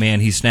was, but man,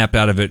 he snapped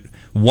out of it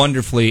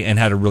wonderfully and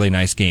had a really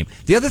nice game.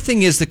 The other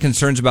thing is the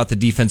concerns about the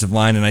defensive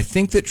line, and I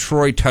think that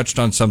Troy touched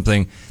on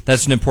something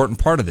that's an important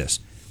part of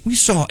this. We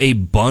saw a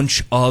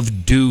bunch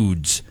of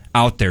dudes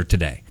out there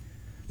today.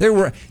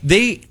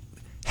 They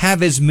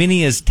have as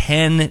many as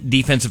 10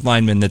 defensive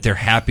linemen that they're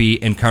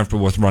happy and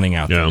comfortable with running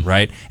out there,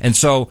 right? And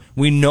so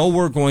we know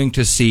we're going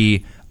to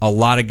see a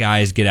lot of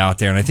guys get out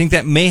there, and I think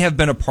that may have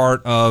been a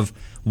part of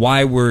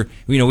why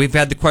we've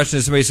had the question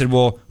that somebody said,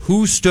 well,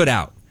 who stood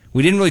out?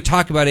 We didn't really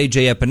talk about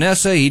A.J.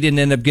 Epinesa. He didn't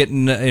end up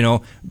getting,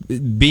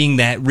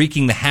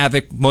 wreaking the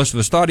havoc most of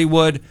us thought he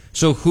would.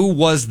 So who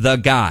was the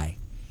guy?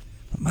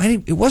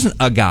 It wasn't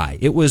a guy.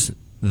 It was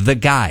the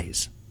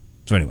guys.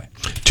 So anyway.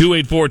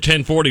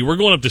 284-1040. We're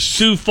going up to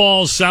Sioux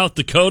Falls, South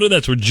Dakota.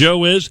 That's where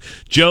Joe is.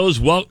 Joe,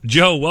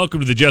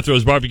 welcome to the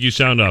Jethro's Barbecue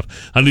Sound Off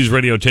on News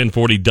Radio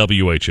 1040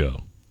 WHO.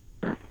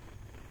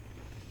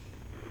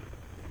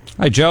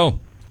 Hi, Joe.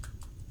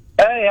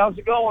 Hey, how's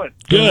it going?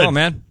 Good. Well,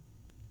 man.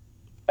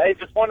 Hey,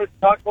 just wanted to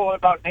talk a little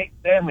about Nate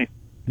Stanley.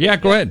 Yeah,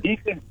 go ahead. I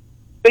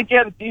think he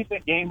had a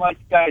decent game, like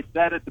you guys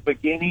said at the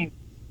beginning.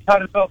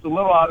 Kind of felt a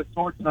little out of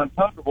sorts and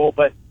uncomfortable,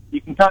 but you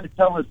can kind of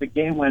tell as the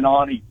game went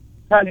on, he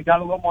kind of got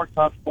a little more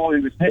comfortable.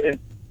 He was hitting,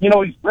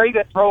 he's great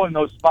at throwing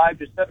those 5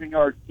 to 7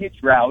 yard hitch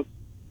routes,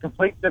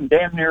 completes them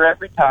damn near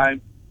every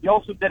time. He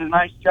also did a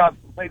nice job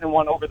completing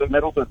one over the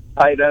middle to the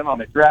tight end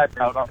on a drag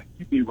route on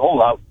a QB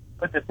rollout.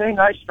 But the thing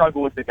I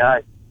struggle with the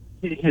guy,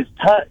 his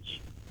touch.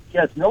 He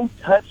has no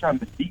touch on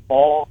the deep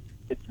ball.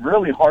 It's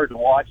really hard to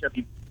watch. I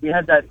mean, we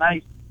had that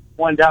nice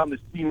one down the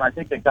seam. I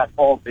think they got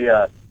called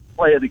the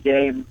play of the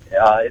game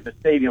in the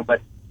stadium,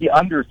 but he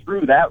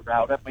underthrew that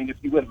route. I mean, if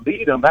he would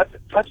lead him, that's a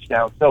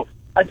touchdown. So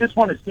I just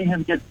want to see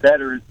him get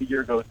better as the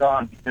year goes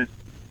on because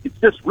it's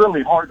just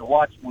really hard to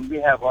watch when we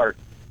have our,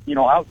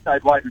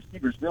 outside wide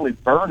receivers really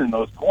burning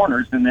those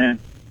corners and then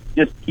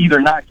just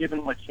either not giving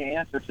them a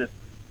chance or just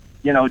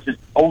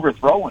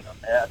overthrowing them.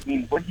 I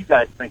mean, what do you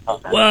guys think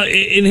on that? Well, I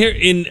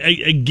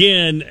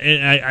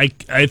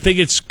think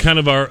it's kind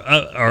of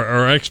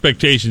our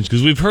expectations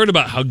because we've heard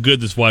about how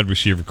good this wide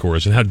receiver core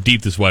is and how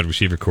deep this wide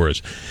receiver core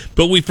is.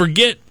 But we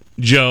forget,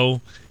 Joe,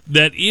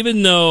 that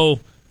even though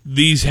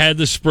he's had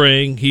the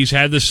spring, he's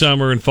had the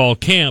summer and fall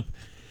camp,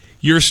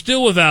 you're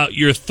still without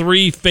your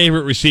 3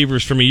 favorite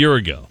receivers from a year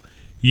ago.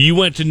 You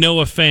went to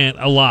Noah Fant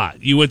a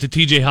lot. You went to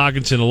T.J.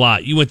 Hawkinson a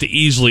lot. You went to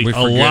Easley a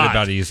lot. We forget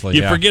about Easley.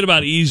 You forget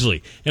about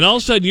Easley. And all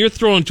of a sudden, you're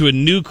thrown to a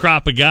new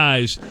crop of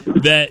guys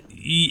that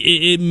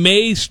it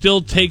may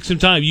still take some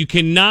time. You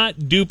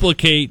cannot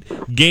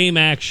duplicate game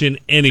action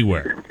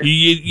anywhere.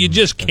 You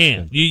just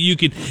can't. You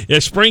can. A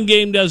spring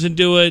game doesn't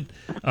do it.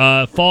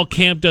 Fall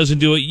camp doesn't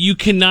do it. You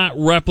cannot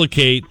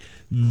replicate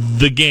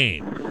the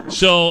game.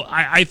 So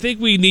I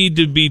think we need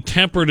to be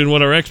tempered in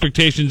what our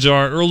expectations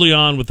are early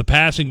on with the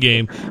passing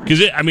game because,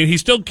 he's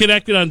still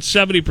connected on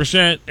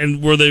 70%,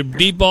 and were there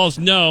deep balls?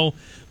 No.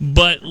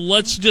 But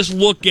let's just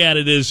look at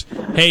it as,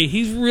 hey,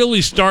 he's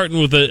really starting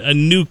with a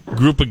new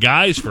group of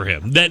guys for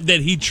him that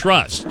he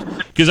trusts.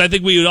 Because I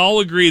think we would all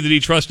agree that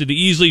he trusted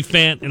Easley,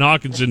 Fant, and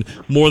Hawkinson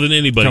more than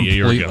anybody a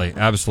year ago. Completely,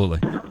 absolutely.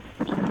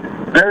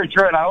 Very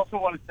true. And I also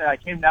want to say I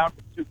came down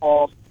from Sioux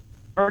Falls.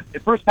 The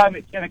first time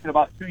at Kinnick in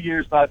about 2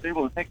 years, so I was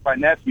able to take my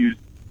nephews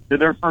to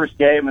their first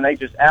game, and they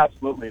just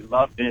absolutely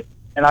loved it.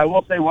 And I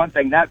will say one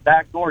thing, that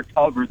backdoor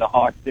cover the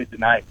Hawks did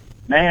tonight,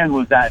 man,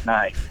 was that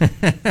nice.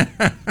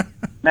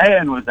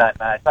 Man, was that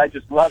nice. I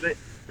just love it.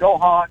 Go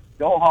Hawks.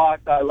 Go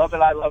Hawks. I love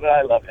it. I love it.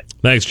 I love it.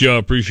 Thanks, Joe.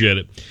 Appreciate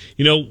it.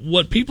 You know,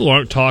 what people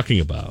aren't talking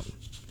about,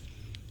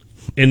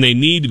 and they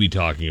need to be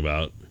talking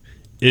about,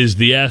 is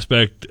the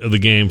aspect of the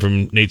game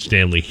from Nate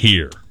Stanley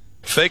here.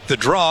 Fake the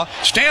draw.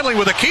 Stanley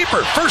with a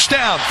keeper. First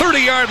down,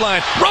 30-yard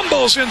line.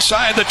 Rumbles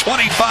inside the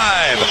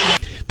 25.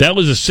 That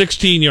was a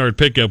 16-yard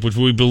pickup, which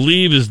we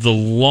believe is the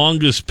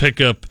longest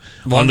pickup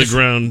on the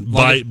ground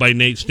by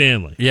Nate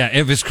Stanley. Yeah,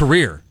 of his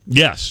career.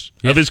 Yes,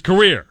 of his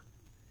career.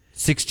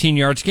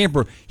 16-yard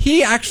scamper.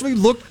 He actually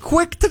looked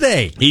quick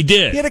today. He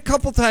did. He had a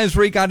couple times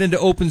where he got into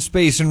open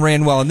space and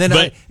ran well. And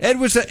then Ed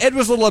was a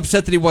little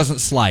upset that he wasn't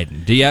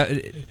sliding.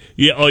 I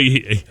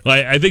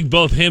think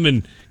both him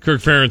and Kirk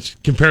Ferentz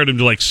compared him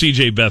to like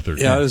C.J. Beathard.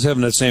 Yeah, I was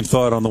having that same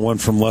thought on the one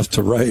from left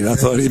to right. I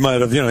thought he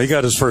might have, he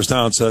got his first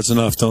down, so that's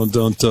enough. Don't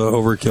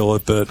overkill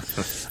it.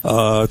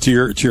 But to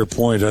your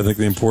point, I think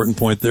the important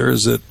point there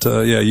is that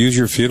use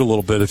your feet a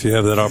little bit if you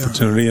have that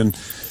opportunity. And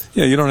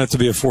yeah, you don't have to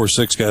be a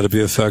 4.6 guy to be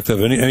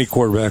effective. Any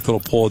quarterback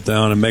that'll pull it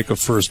down and make a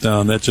first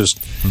down, that just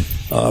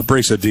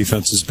breaks a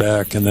defense's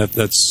back, and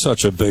that's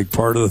such a big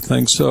part of the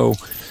thing. So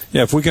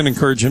yeah, if we can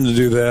encourage him to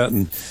do that,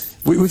 and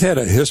we've had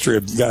a history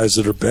of guys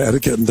that are bad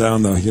at getting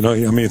down, though.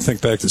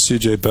 Think back to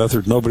C.J.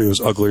 Beathard. Nobody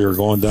was uglier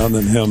going down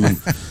than him. And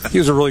he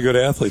was a really good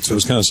athlete, so it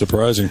was kind of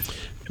surprising.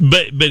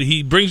 But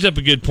he brings up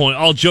a good point,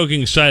 all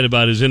joking aside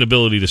about his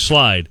inability to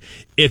slide.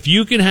 If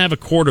you can have a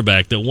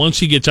quarterback that once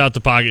he gets out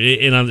the pocket,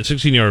 and on the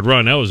 16-yard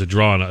run, that was a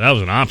draw, that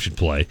was an option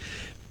play,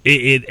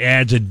 it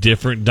adds a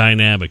different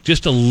dynamic,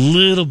 just a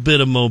little bit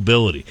of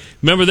mobility.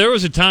 Remember, there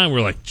was a time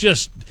where,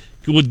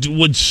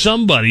 would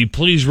somebody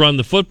please run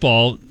the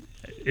football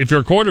if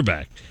you're a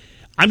quarterback?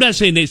 I'm not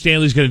saying Nate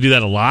Stanley's going to do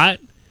that a lot,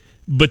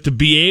 but to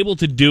be able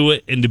to do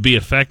it and to be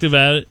effective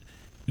at it,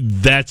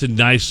 that's a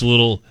nice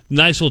little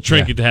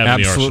trinket to have in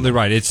the arsenal. Absolutely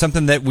right. It's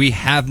something that we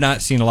have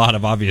not seen a lot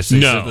of, obviously.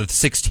 No. So the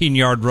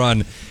 16-yard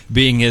run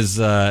being his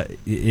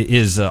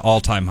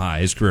all-time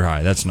high, his career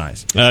high. That's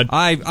nice.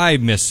 I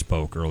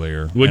misspoke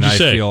earlier. What'd you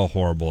say? I feel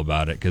horrible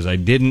about it because I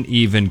didn't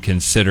even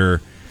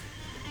consider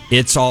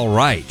It's All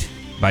Right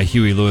by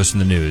Huey Lewis and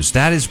the News.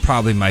 That is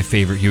probably my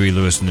favorite Huey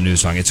Lewis and the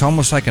News song. It's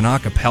almost like an a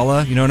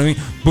cappella, you know what I mean?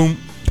 Boom,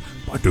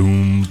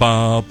 ba-doom,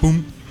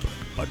 ba-boom,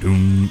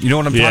 ba-doom. You know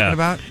what I'm talking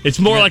about? It's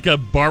more like a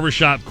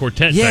barbershop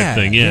quartet type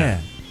thing,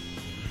 yeah.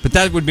 But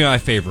that would be my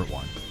favorite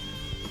one.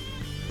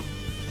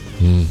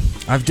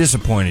 I've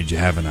disappointed you,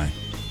 haven't I?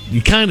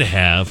 You kind of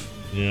have,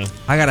 yeah.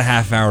 I got a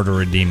half hour to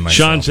redeem myself.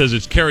 Sean says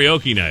it's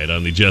karaoke night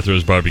on the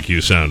Jethro's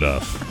Barbecue Sound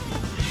Off.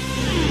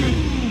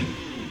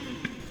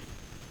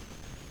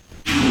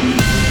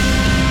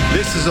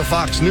 This is a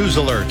Fox News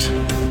alert.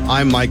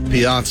 I'm Mike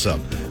Piazza.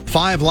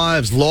 5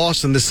 lives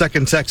lost in the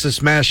second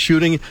Texas mass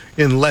shooting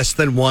in less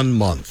than 1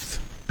 month.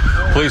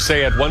 Police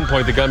say at one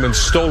point the gunman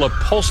stole a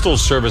Postal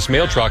Service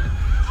mail truck.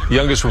 The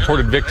youngest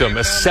reported victim,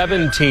 a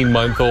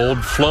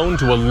 17-month-old, flown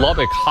to a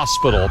Lubbock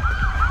hospital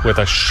with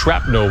a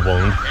shrapnel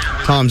wound.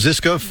 Tom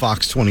Ziska,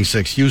 Fox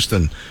 26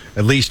 Houston.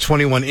 At least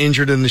 21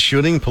 injured in the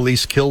shooting.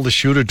 Police killed the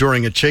shooter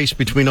during a chase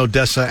between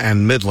Odessa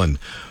and Midland.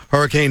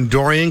 Hurricane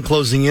Dorian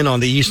closing in on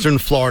the eastern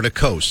Florida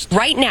coast.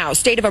 Right now,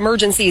 state of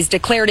emergencies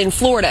declared in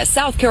Florida,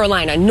 South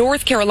Carolina,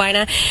 North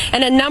Carolina,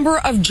 and a number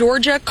of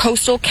Georgia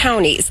coastal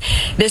counties.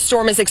 This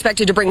storm is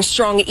expected to bring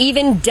strong,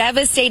 even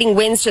devastating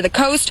winds to the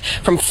coast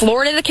from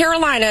Florida to the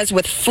Carolinas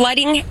with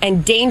flooding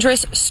and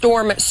dangerous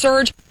storm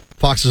surge.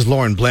 Fox's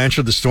Lauren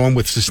Blanchard, the storm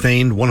with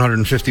sustained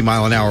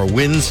 150-mile-an-hour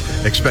winds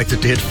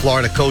expected to hit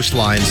Florida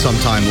coastline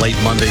sometime late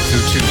Monday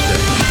through Tuesday.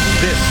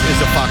 This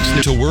is a Fox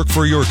News. To work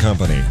for your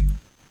company.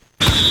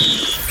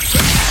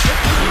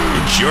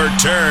 It's your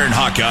turn,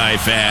 Hawkeye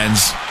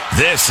fans.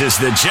 This is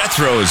the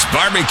Jethro's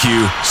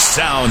Barbecue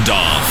Sound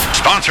Off.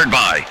 Sponsored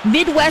by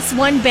Midwest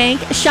One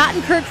Bank,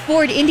 Schottenkirk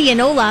Ford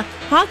Indianola,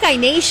 Hawkeye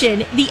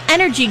Nation, The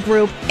Energy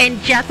Group, and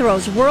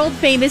Jethro's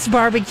world-famous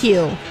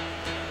barbecue.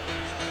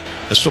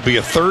 This will be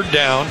a third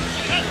down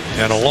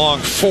and a long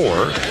 4.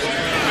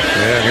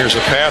 And here's a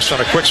pass on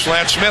a quick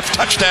slant. Smith,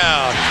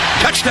 touchdown.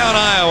 Touchdown,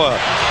 Iowa.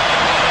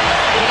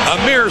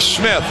 Amir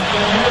Smith.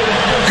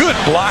 Good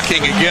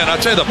blocking again.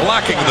 I'd say the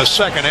blocking in the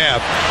second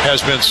half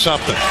has been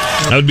something.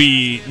 That would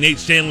be Nate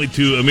Stanley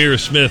to Amir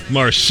Smith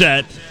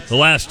Marset. The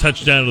last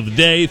touchdown of the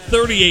day.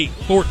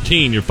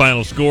 38-14 your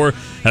final score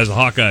as the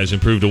Hawkeyes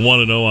improved to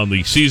 1-0 on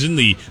the season.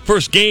 The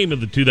first game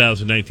of the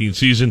 2019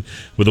 season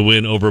with a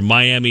win over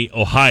Miami,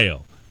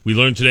 Ohio. We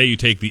learned today you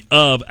take the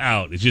of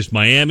out. It's just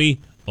Miami,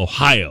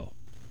 Ohio.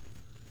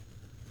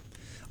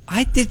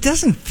 It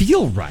doesn't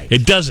feel right.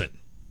 It doesn't.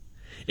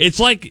 It's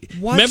like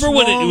What's remember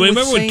when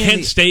saying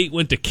Kent State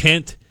went to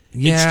Kent?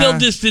 Yeah. It still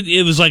just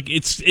it was like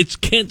it's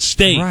Kent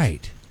State.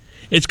 Right.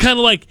 It's kind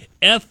of like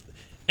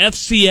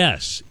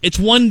FCS. It's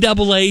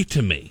 1AA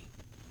to me.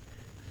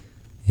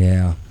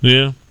 Yeah.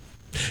 Yeah.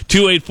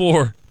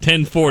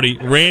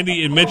 284-1040.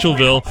 Randy in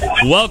Mitchellville.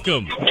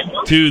 Welcome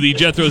to the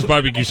Jethro's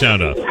Barbecue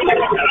Sound Off.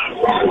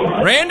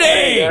 Randy!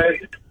 Hey,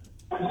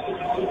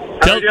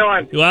 how you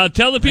doing? Well,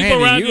 tell the people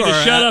Randy, around you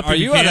to shut up. Are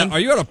you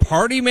at a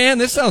party, man?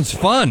 This sounds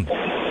fun.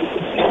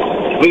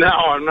 No,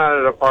 I'm not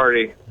at a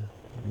party.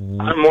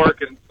 I'm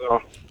working,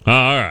 so Oh,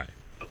 all right.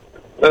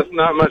 that's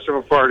not much of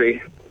a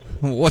party.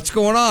 What's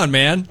going on,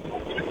 man?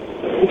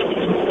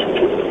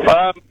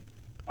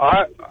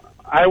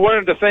 I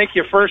wanted to thank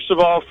you, first of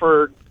all,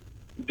 for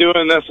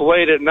doing this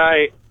late at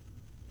night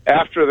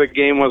after the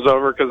game was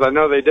over, because I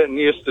know they didn't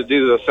used to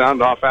do the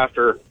sound off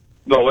after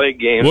the late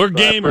game. We're so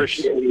gamers. I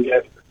appreciate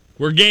it.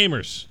 We're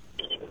gamers.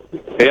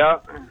 Yeah.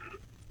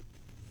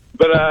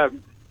 But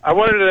I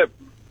wanted to,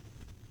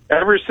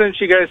 ever since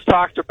you guys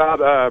talked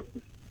about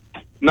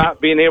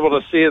not being able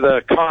to see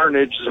the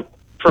carnage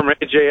from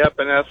AJ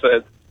Epinesa,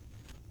 it's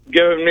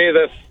given me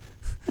this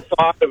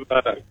thought of,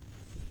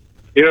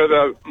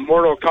 the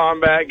Mortal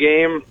Kombat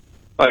game,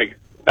 like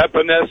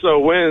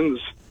Epinesa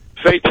wins,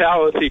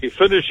 fatality,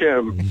 finish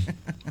him.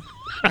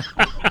 Like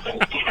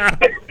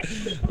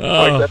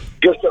that,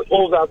 gets it,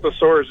 pulls out the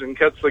swords and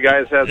cuts the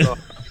guy's heads off.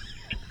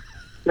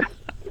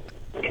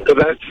 So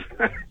that's.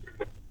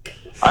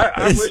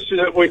 I wish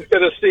that we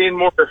could have seen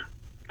more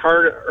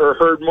or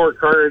heard more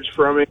carnage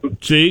from him.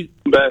 See,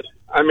 but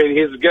I mean,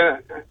 he's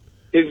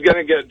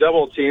gonna get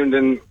double teamed,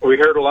 and we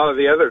heard a lot of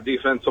the other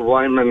defensive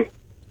linemen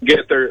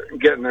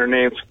getting their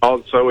names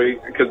called, so we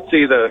could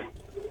see the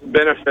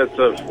benefits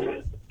of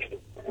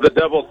the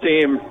double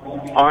team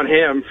on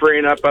him,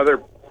 freeing up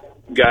other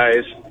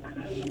guys.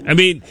 I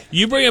mean,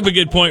 you bring up a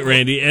good point,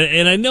 Randy,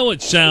 and I know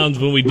it sounds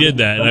when we did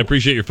that, and I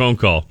appreciate your phone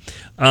call.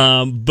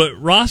 But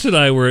Ross and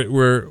I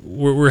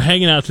we're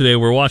hanging out today.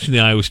 We're watching the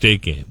Iowa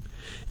State game,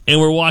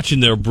 and we're watching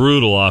their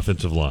brutal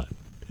offensive line,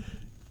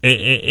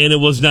 and it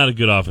was not a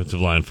good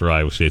offensive line for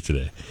Iowa State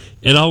today.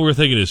 And all we're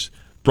thinking is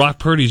Brock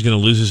Purdy's going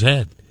to lose his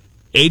head.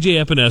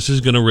 AJ Epinesa is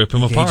going to rip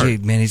him apart.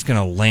 AJ, man, he's going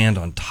to land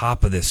on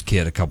top of this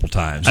kid a couple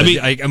times. I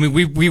mean,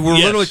 we were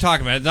literally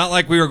talking about it. Not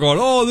like we were going,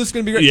 oh, this is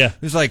going to be great. Yeah.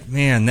 It was like,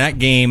 man, that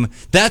game,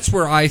 that's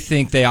where I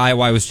think the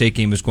Iowa State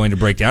game is going to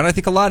break down. I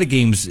think a lot of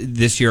games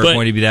this year are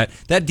going to be that.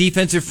 That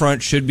defensive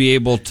front should be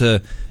able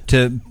to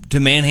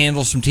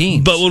manhandle some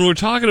teams. But when we're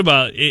talking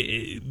about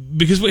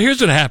because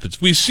here's what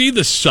happens. We see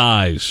the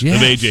size of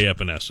AJ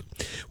Epinesa.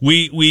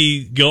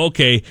 We go,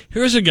 okay,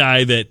 here's a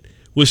guy that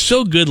was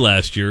so good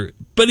last year,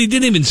 but he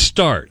didn't even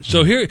start.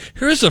 So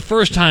here's the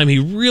first time he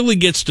really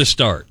gets to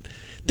start.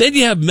 Then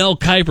you have Mel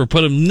Kiper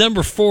put him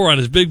number 4 on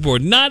his big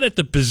board, not at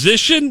the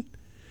position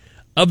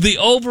of the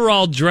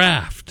overall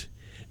draft.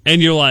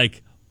 And you're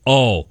like,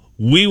 oh,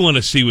 we want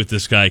to see what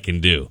this guy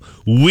can do.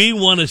 We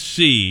want to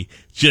see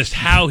just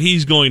how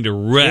he's going to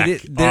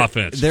wreck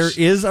offense. There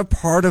is a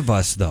part of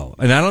us, though,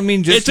 and I don't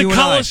mean just you and I.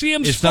 It's a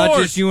Coliseum sport. It's not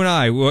just you and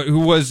I, who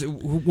was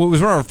one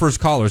of our first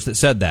callers that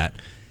said that.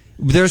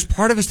 There's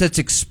part of us that's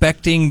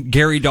expecting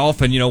Gary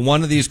Dolphin,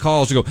 one of these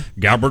calls to go,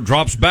 Gabbert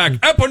drops back.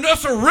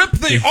 Epinesa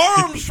ripped the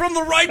arms from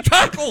the right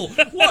tackle.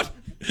 What?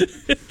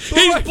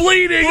 He's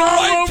bleeding all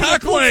right over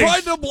tackle the place.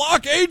 Tried to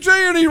block AJ,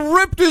 and he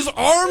ripped his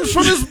arms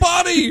from his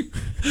body.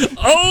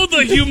 Oh,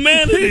 the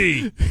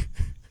humanity.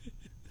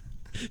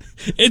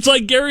 It's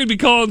like Gary would be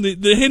calling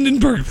the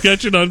Hindenburg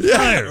catching on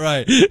fire. Yeah,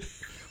 right.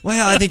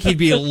 Well, I think he'd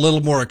be a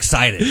little more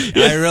excited.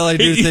 I really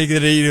do think that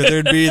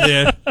there'd be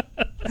that.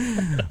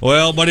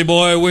 Well, buddy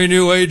boy, we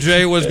knew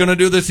AJ was going to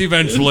do this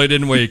eventually,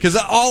 didn't we? Because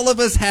all of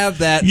us have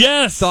that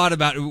thought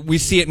about it. We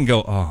see it and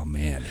go, oh,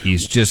 man,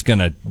 he's just going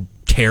to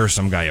tear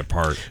some guy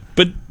apart.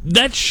 But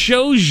that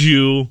shows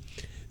you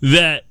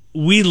that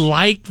we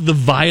like the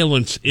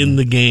violence in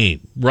the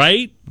game,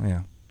 right?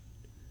 Yeah.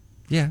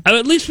 Yeah. I mean,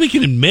 at least we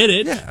can admit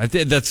it. Yeah,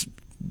 that's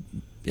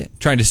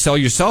trying to sell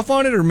yourself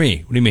on it or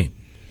me? What do you mean?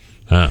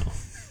 Oh.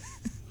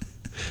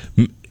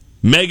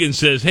 Megan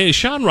says, hey, is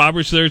Sean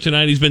Roberts there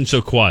tonight? He's been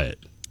so quiet.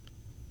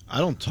 I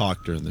don't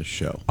talk during this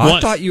show.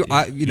 I thought you.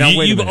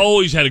 You've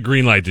always had a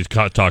green light to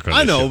talk on this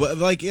I know, show.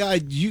 but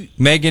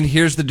Megan,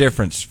 here's the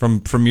difference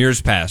from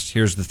years past.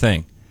 Here's the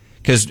thing.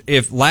 Because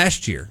if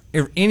last year,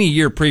 or any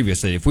year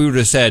previously, if we would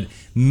have said,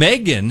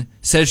 Megan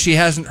says she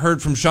hasn't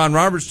heard from Sean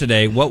Roberts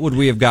today, what would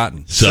we have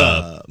gotten?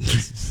 Sup.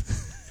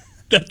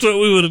 That's what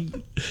we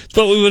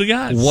would have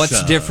got.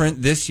 What's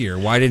different this year?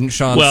 Why didn't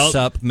Sean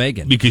sup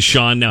Megan? Because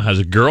Sean now has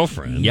a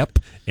girlfriend. Yep.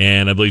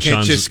 And I believe can't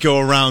Sean's just go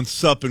around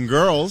supping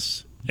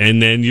girls.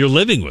 And then you're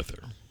living with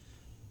her.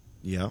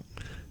 Yeah.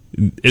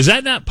 Is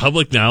that not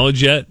public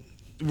knowledge yet?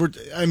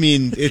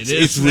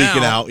 It's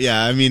leaking out.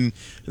 Yeah, I mean,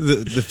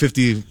 the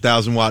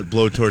 50,000 watt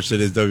blowtorch that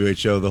is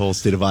WHO, the whole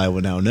state of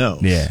Iowa now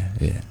knows. Yeah.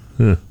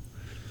 Huh.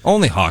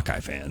 Only Hawkeye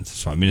fans.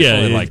 So I mean, it's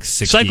only like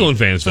 60. Cyclone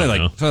fans don't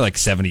know. It's only like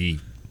 73%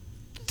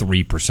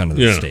 of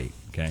the state.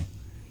 Okay.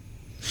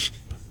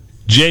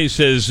 Jay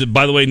says,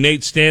 by the way,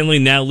 Nate Stanley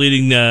now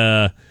leading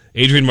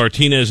Adrian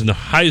Martinez in the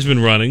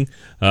Heisman running.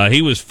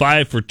 He was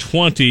 5 for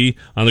 20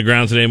 on the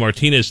ground today.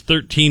 Martinez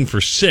 13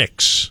 for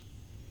 6.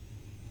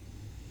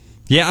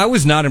 Yeah, I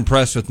was not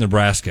impressed with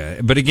Nebraska.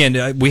 But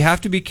again, we have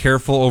to be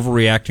careful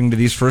overreacting to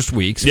these first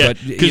weeks. Yeah,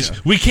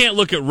 because we can't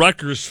look at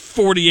Rutgers'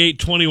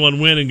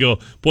 48-21 win and go,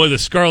 boy, the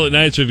Scarlet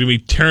Knights are going to be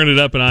tearing it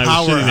up in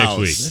Iowa City next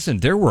week. Listen,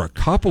 there were a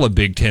couple of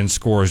Big Ten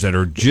scores that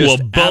are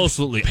just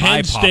absolutely Penn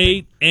eye-popping.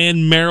 State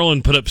and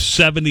Maryland put up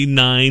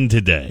 79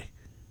 today.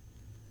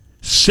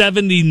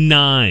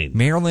 79.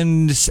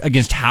 Maryland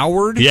against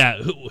Howard?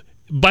 Yeah.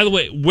 By the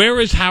way, where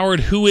is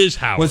Howard? Who is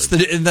Howard?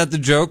 Isn't that the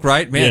joke,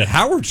 right? Man, Yeah.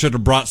 Howard should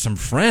have brought some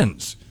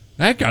friends.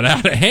 That got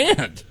out of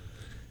hand.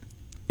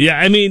 Yeah,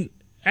 I mean,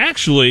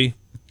 actually,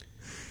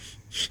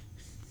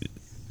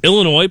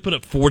 Illinois put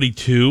up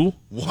 42.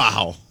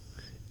 Wow.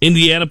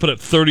 Indiana put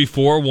up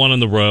 34, one on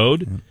the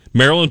road.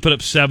 Maryland put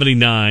up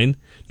 79.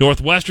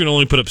 Northwestern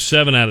only put up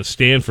 7 out of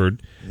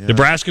Stanford. Yeah.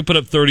 Nebraska put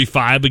up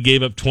 35 but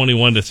gave up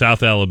 21 to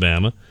South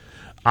Alabama.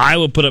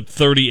 Iowa put up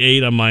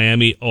 38 on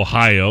Miami,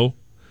 Ohio.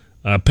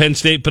 Penn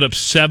State put up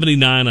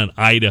 79 on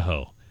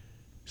Idaho.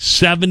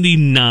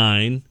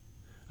 79.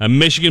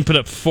 Michigan put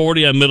up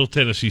 40 on Middle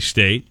Tennessee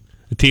State,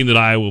 a team that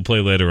Iowa will play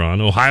later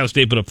on. Ohio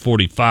State put up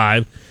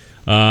 45.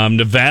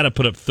 Nevada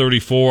put up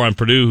 34 on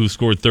Purdue, who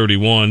scored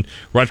 31.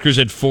 Rutgers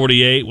had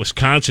 48.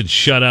 Wisconsin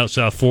shut out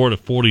South Florida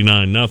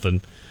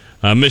 49-0.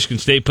 Michigan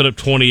State put up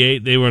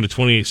 28. They were on a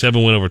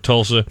 28-7 win over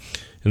Tulsa.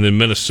 And then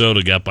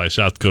Minnesota got by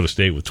South Dakota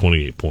State with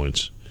 28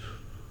 points.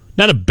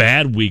 Not a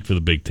bad week for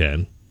the Big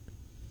Ten.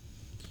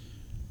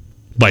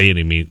 By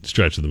any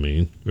stretch of the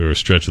mean, or a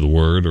stretch of the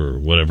word, or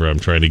whatever I'm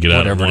trying to get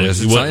out of Whatever it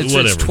is. It's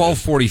whatever.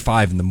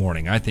 12:45 in the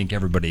morning. I think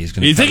everybody's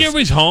going to. You think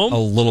everybody's home? A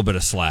little bit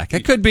of slack.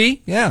 It could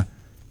be, yeah.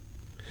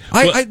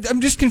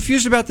 I'm just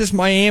confused about this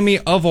Miami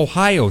of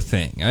Ohio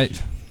thing.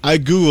 I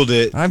Googled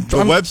it.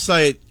 The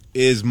website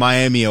is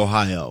Miami,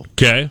 Ohio.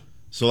 Okay.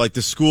 So, like,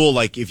 the school,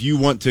 like, if you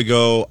want to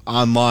go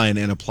online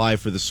and apply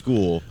for the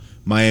school,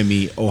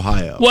 Miami,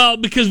 Ohio. Well,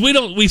 because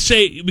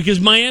because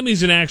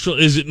Miami's an actual.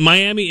 Is it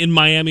Miami in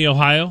Miami,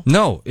 Ohio?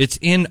 No, it's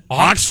in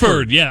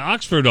Oxford. Yeah,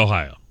 Oxford,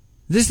 Ohio.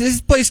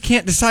 This place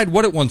can't decide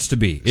what it wants to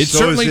be. It So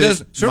certainly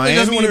is it doesn't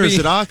Miami want to or be. is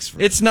it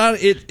Oxford? It's not.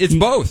 It's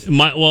both.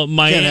 Miami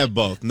Can't have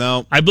both.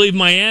 No, I believe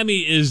Miami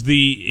is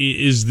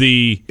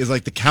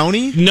like the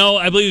county. No,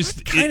 I believe it's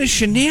what kind of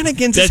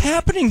shenanigans is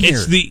happening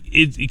here?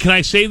 Can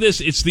I say this?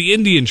 It's the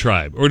Indian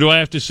tribe, or do I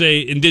have to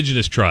say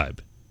indigenous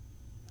tribe?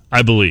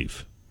 I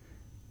believe.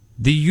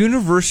 The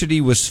university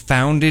was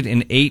founded in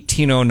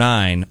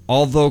 1809,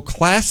 although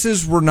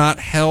classes were not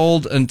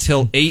held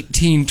until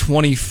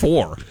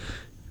 1824.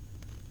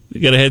 They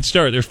got a head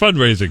start. They're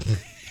fundraising.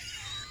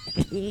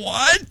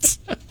 What?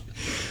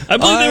 I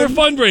believe they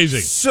were fundraising.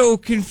 So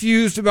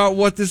confused about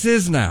what this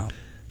is now.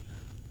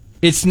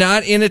 It's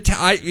not in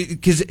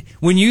because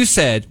when you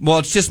said, well,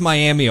 it's just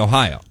Miami,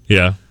 Ohio.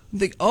 Yeah. I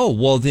think, oh,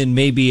 well, then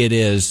maybe it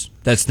is.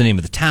 That's the name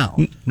of the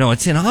town. No,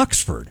 it's in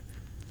Oxford.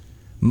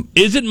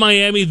 Isn't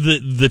Miami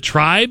the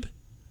tribe?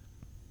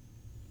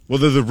 Well,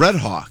 they're the Red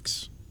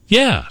Hawks.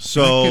 Yeah.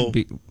 So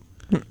keep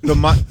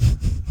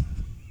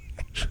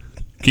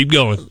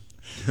going.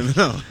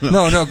 No.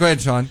 Go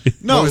ahead, Sean.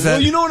 No, what was that?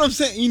 well, you know what I'm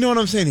saying. You know what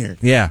I'm saying here.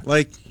 Yeah.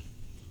 Like,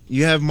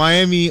 you have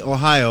Miami,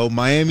 Ohio.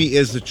 Miami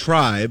is the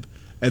tribe,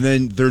 and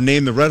then they're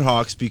named the Red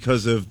Hawks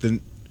because of the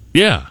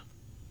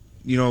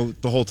the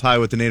whole tie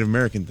with the Native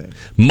American thing.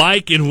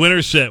 Mike in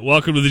Winterset,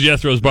 welcome to the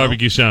Jethro's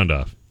Barbecue Sound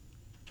Off.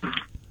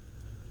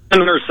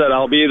 Winterset,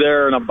 I'll be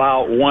there in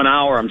about 1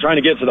 hour. I'm trying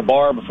to get to the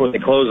bar before they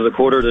close at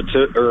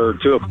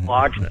 2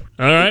 o'clock. All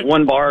right.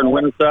 One bar in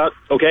Winterset.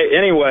 Okay,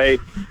 anyway,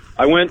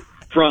 I went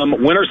from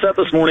Winterset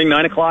this morning,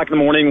 9 o'clock in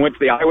the morning, went to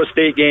the Iowa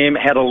State game,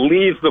 had to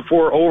leave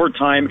before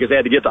overtime because I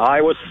had to get to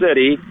Iowa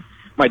City.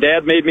 My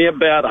dad made me a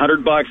bet,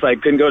 $100. I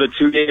couldn't go to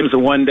 2 games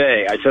in one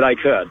day. I said I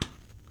could.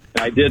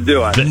 I did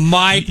do it.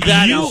 Mike,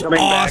 that is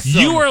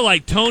awesome. You are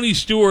like Tony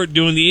Stewart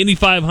doing the Indy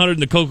 500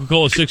 and the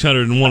Coca-Cola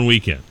 600 in one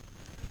weekend.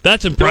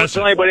 That's impressive.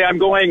 Don't tell anybody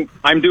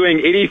I'm doing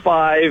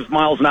 85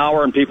 miles an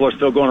hour and people are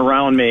still going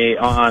around me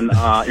on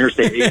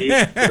Interstate 80.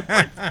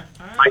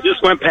 I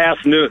just went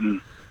past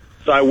Newton.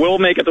 So I will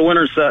make it to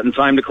Winterset in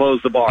time to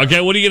close the bar. Okay,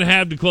 what are you going to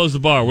have to close the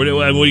bar? What are you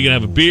going to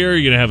have, a beer? Are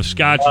you going to have a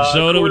scotch and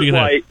soda? Coors What are you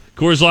going to have?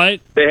 Coors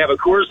Light? They have a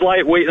Coors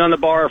Light waiting on the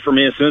bar for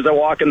me. As soon as I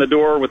walk in the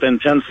door, within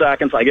 10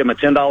 seconds, I give them a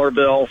 $10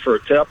 bill for a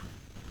tip,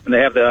 and they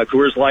have the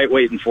Coors Light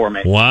waiting for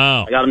me.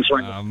 Wow. I got them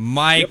trying.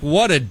 Mike,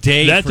 what a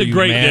day That's for a you,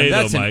 great man. day,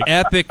 That's though, an Mike.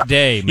 epic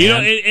day, man. You know,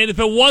 and if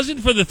it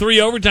wasn't for the 3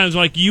 overtimes,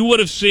 Mike, you would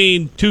have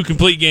seen 2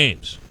 complete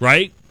games,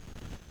 right?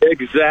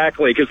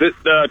 Exactly, because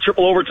the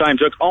triple overtime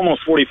took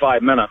almost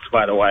 45 minutes,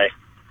 by the way.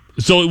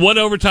 So what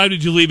overtime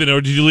did you leave in,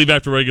 or did you leave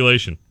after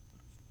regulation?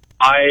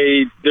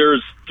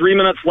 There's 3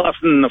 minutes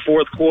left in the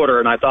fourth quarter,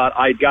 and I thought,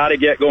 I got to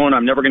get going.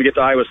 I'm never going to get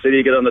to Iowa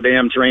City, get on the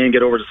damn train,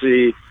 get over to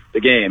see the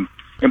game.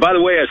 And by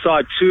the way,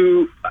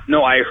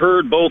 I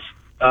heard both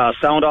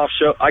sound off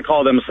show. I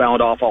call them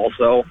sound off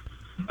also.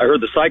 I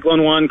heard the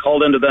Cyclone one,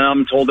 called into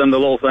them, told them the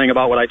little thing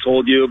about what I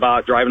told you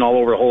about driving all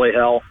over holy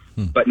hell.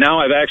 But now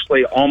I've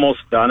actually almost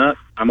done it.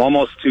 I'm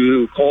almost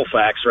to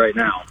Colfax right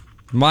now.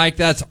 Mike,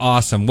 that's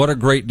awesome. What a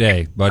great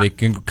day, buddy.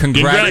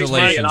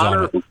 Congratulations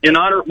on it. In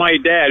honor of my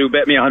dad, who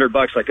bet me $100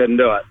 I couldn't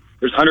do it.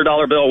 There's a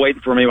 $100 bill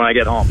waiting for me when I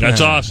get home. That's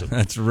awesome.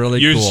 That's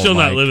really You're cool. You're still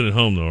Mike. not living at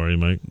home, though, are you,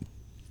 Mike?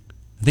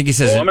 I think he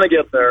says I'm going to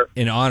get there.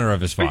 In honor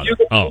of his father.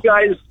 You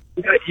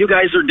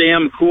guys are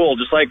damn cool,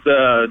 just like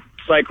the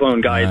Cyclone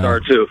guys are,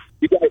 too.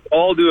 You guys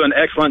all do an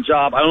excellent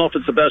job. I don't know if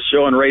it's the best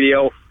show on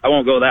radio. I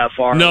won't go that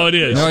far. No, it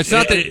is. No, it's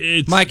not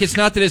that, Mike, it's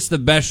not that it's the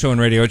best show on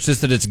radio. It's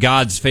just that it's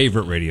God's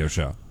favorite radio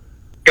show.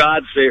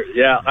 God's favorite.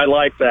 Yeah, I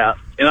like that.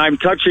 And I'm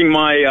touching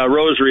my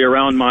rosary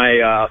around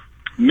my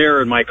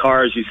mirror in my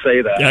car as you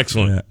say that.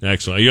 Excellent.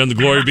 Excellent. Are you on the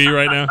Glory Bee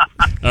right now?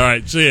 All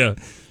right, see ya.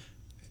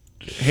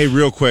 Hey,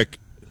 real quick,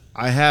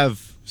 I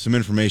have some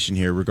information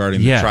here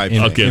regarding the tribe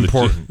thing. Okay,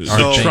 important.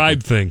 The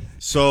tribe thing.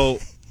 So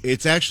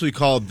it's actually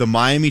called the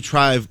Miami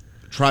Tribe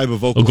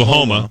of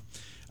Oklahoma.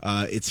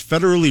 It's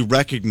federally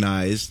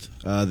recognized,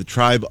 the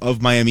tribe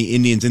of Miami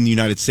Indians in the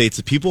United States.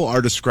 The people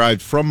are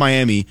described from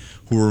Miami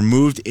who were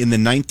moved in the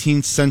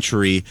 19th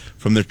century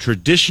from the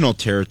traditional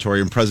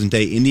territory in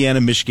present-day Indiana,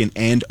 Michigan,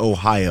 and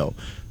Ohio.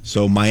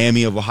 So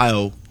Miami of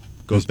Ohio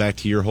goes back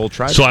to your whole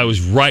tribe. So I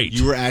was right.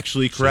 You were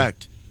actually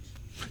correct.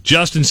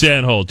 Justin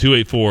Sandhold,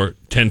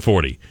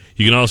 284-1040.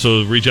 You can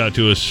also reach out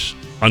to us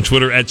on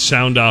Twitter at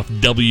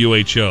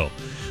SoundOffWHO.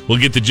 We'll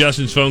get to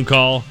Justin's phone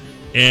call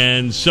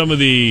and some of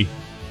the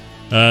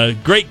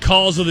great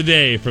calls of the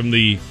day from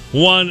the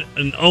one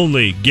and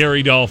only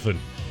Gary Dolphin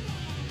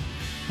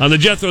on the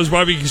Jethro's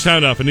Barbecue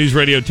Sound Off on News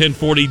Radio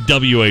 1040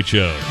 WHO.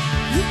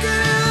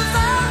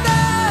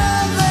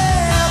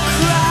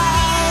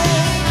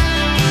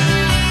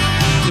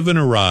 Live and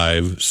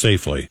arrive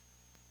safely.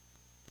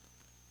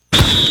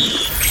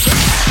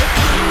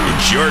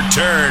 It's your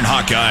turn,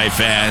 Hawkeye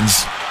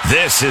fans.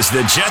 This is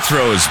the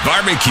Jethro's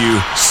Barbecue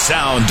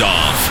Sound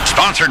Off.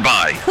 Sponsored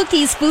by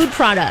Cookies Food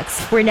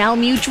Products, Grinnell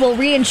Mutual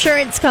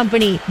Reinsurance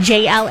Company,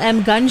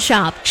 JLM Gun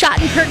Shop,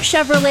 Schottenkirk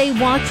Chevrolet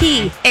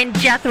Waukee, and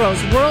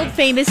Jethro's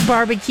world-famous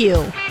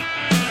barbecue.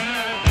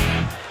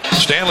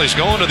 Stanley's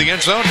going to the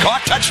end zone.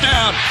 Caught.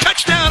 Touchdown.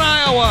 Touchdown,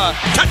 Iowa.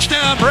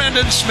 Touchdown,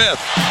 Brandon Smith.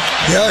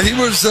 Yeah, he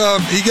was.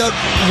 He got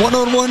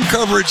one-on-one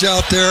coverage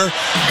out there.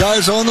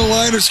 Guys on the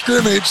line of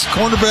scrimmage.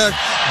 Cornerback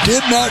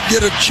did not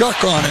get a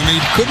chuck on him. He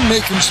couldn't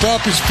make him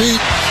stop his feet.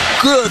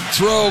 Good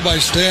throw by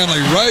Stanley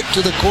right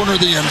to the corner of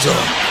the end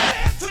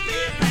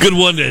zone. Good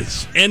one to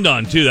end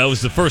on, too. That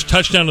was the first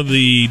touchdown of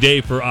the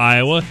day for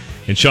Iowa.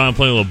 And Sean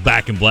playing a little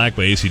Back in Black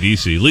by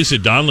AC/DC. Lisa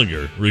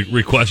Donlinger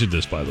requested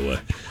this, by the way.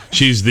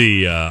 She's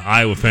the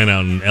Iowa fan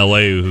out in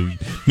L.A. who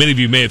many of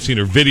you may have seen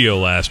her video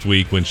last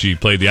week when she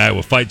played the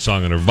Iowa fight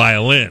song on her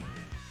violin.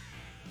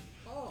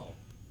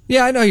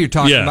 Yeah, I know who you're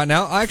talking about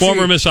now. Actually,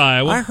 former Miss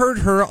Iowa. I heard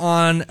her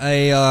on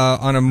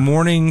a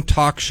morning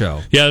talk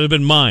show. Yeah, it would have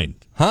been mine.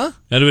 Huh?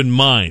 That would have been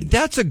mine.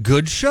 That's a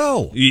good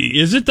show.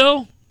 Is it,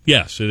 though?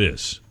 Yes, it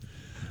is.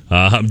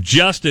 I'm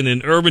Justin in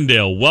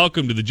Urbandale.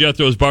 Welcome to the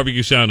Jethro's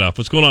Barbecue Sound Off.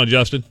 What's going on,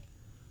 Justin?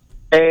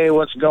 Hey,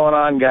 what's going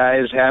on,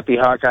 guys? Happy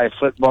Hawkeye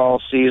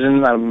football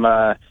season. I'm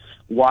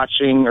watched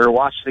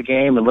the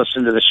game and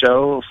listened to the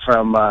show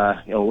from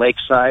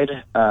Lakeside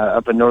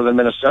up in northern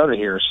Minnesota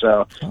here.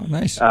 So,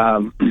 nice.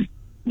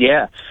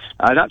 Yeah,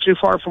 not too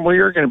far from where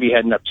you're going to be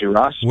heading up to,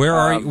 Ross. Where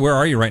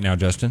are you right now,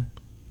 Justin?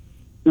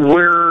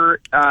 We're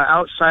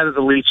outside of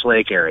the Leech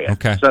Lake area.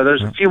 Okay. So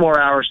there's a few more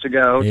hours to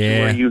go to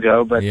where you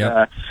go, but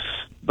yeah.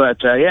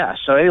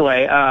 So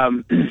anyway,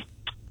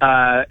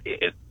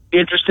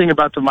 interesting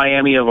about the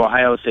Miami of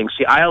Ohio thing.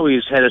 See, I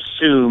always had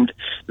assumed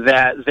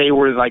that they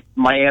were like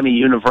Miami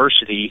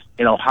University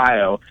in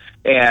Ohio,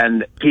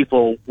 and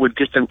people would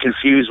get them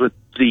confused with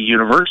the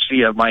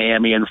University of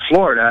Miami in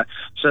Florida,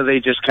 so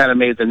they just kind of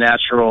made the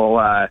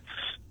natural,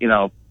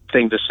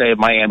 thing to say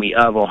Miami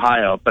of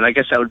Ohio. But I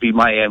guess that would be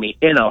Miami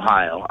in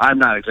Ohio. I'm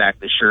not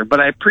exactly sure,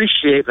 but I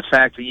appreciate the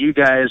fact that you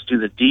guys do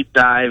the deep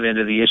dive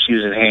into the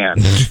issues at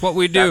hand. That's what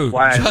we do,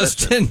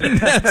 Justin.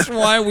 That's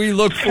why we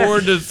look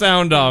forward to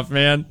Sound Off,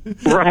 man.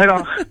 Right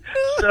on.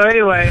 So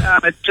anyway,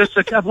 just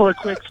a couple of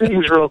quick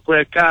things real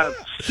quick.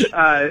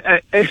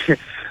 I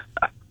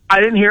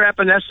didn't hear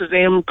Epinesta's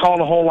name called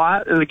a whole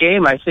lot in the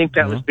game. I think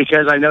that was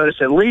because I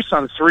noticed at least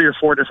on 3 or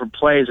 4 different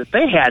plays that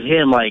they had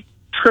him like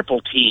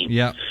triple team.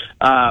 Yeah.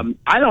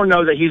 I don't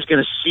know that he's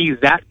going to see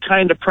that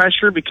kind of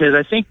pressure because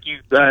I think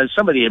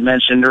somebody had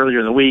mentioned earlier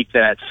in the week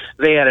that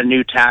they had a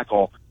new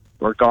tackle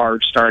or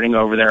guard starting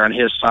over there on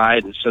his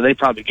side, and so they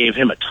probably gave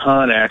him a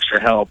ton of extra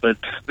help. But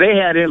they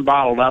had him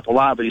bottled up a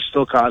lot, but he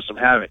still caused some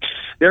havoc.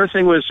 The other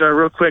thing was,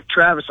 real quick,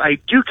 Travis, I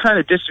do kind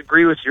of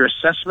disagree with your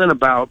assessment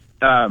about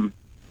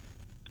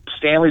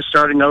Stanley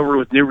starting over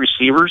with new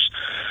receivers,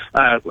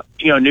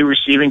 new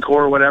receiving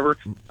core or whatever.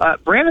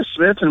 Brandon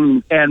Smith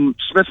and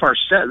Smith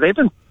Marset,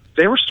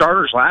 they were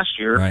starters last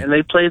year, right, and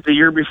they played the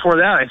year before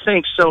that, I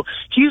think. So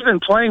he's been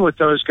playing with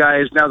those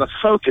guys. Now the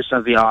focus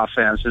of the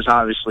offense is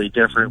obviously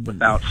different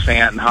without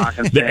Fant and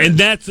Hawkins.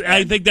 And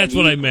I think that's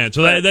what I meant.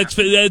 So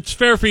that's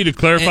fair for you to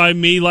clarify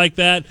me like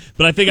that.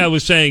 But I think I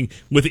was saying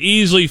with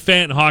Easley,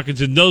 Fant, and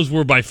Hawkinson, those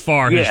were by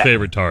far his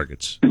favorite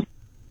targets.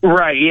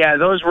 Right, yeah,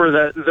 those were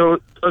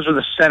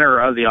the center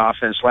of the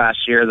offense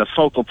last year. The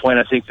focal point,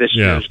 I think, this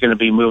year is going to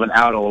be moving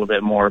out a little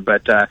bit more.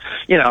 But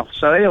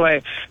so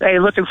anyway, hey,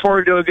 looking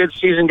forward to a good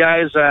season,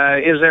 guys.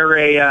 Is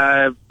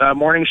there a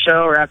morning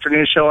show or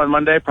afternoon show on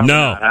Monday? Probably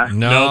No, not, huh?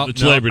 no,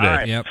 it's Labor Day.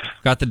 Right. Yep,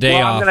 got the day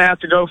well, off. I'm going to have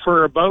to go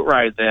for a boat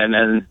ride then,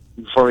 and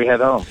before we head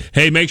home.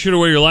 Hey, make sure to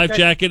wear your life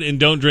jacket and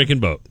don't drink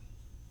and boat.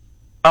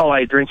 Oh,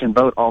 I drink and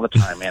boat all the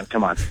time, man.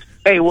 Come on.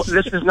 Hey, well,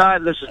 this is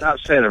not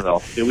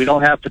Centerville. We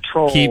don't have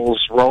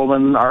patrols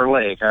rolling our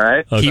lake. All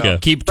right. Okay.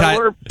 Keep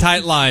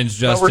tight lines,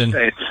 Justin.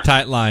 safe.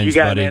 Tight lines, You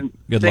got buddy. it, man.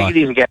 Good Take luck. it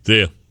easy, guys. See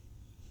ya.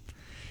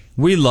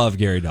 We love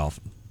Gary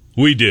Dolphin.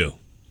 We do.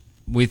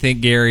 We think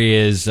Gary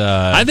is.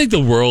 I think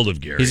the world of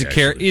Gary. He's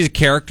a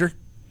character,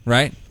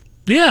 right?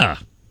 Yeah.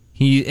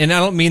 And I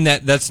don't mean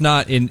that. That's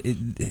not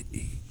in.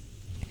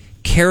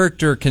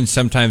 Character can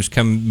sometimes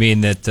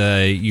mean that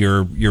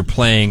you're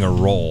playing a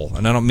role,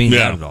 and I don't mean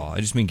that at all.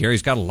 I just mean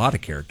Gary's got a lot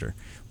of character.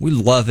 We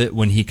love it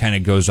when he kind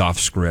of goes off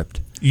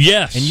script.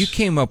 Yes. And you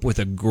came up with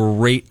a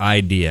great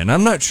idea, and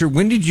I'm not sure,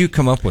 when did you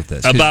come up with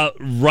this? About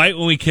right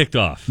when we kicked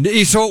off.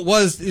 So it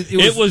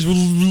was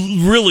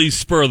really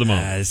spur of the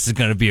moment. This is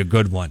going to be a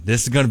good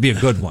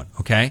one.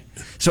 Okay?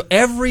 So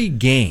every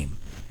game,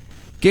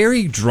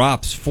 Gary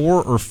drops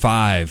 4 or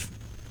 5.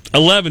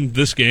 11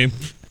 this game.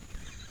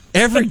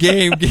 Every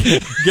game,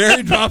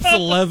 Gary drops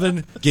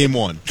 11. Game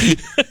 1.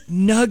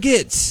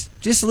 Nuggets.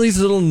 Just these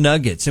little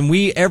nuggets. And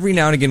we, every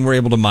now and again, we're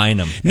able to mine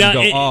them. And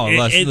Now,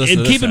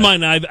 listen keep in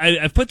mind,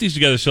 I've put these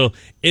together, so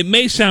it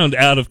may sound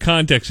out of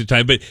context at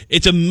times, but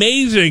it's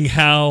amazing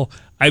how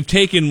I've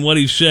taken what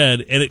he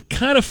said, and it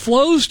kind of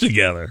flows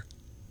together.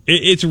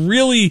 It's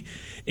really...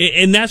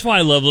 And that's why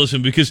I love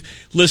listening, because,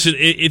 listen,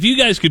 if you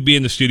guys could be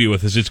in the studio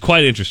with us, it's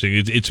quite interesting.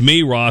 It's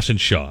me, Ross, and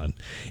Sean.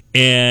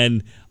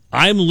 And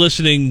I'm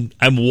listening,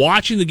 I'm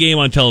watching the game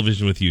on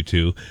television with you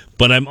two,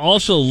 but I'm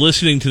also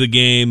listening to the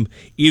game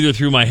either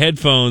through my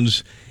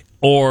headphones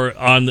or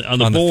on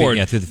the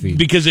board. Through the feed.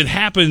 Because it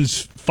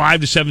happens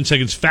 5 to 7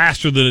 seconds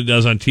faster than it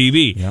does on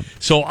TV. Yep.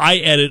 So I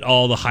edit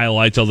all the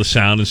highlights, all the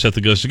sound and stuff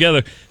that goes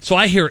together. So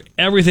I hear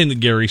everything that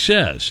Gary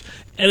says.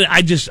 And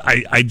I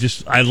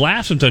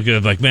laugh sometimes.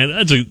 I'm like, man,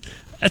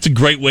 that's a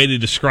great way to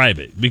describe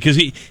it, because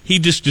he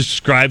just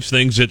describes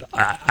things that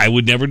I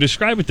would never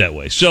describe it that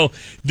way. So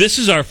this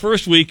is our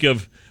first week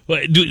of.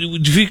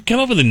 Do we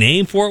come up with a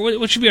name for it?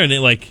 What should be our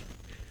name? Like,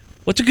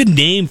 what's a good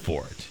name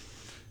for it?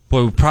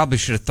 Boy, we probably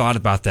should have thought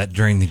about that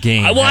during the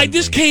game. I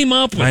just came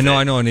up with it.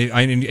 I know. And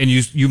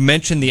you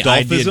mentioned the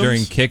idea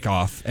during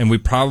kickoff, and we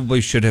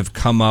probably should have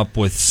come up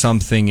with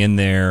something in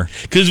there.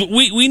 Because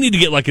we need to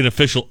get like an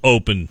official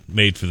open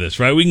made for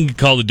this, right? We can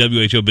call the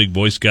WHO Big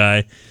Voice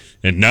guy,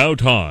 and now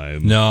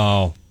time.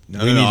 No. We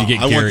need to get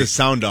Gary, want the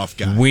sound off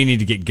guy. We need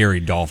to get Gary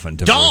Dolphin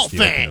to voice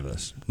the open of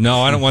this.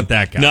 No, I don't want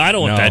that guy. No, I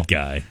don't want that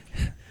guy.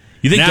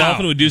 You think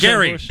Dolphin would do something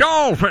Gary for us?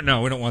 Dolphin!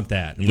 No, we don't want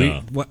that.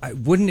 No.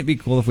 Wouldn't it be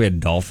cool if we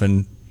had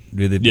Dolphin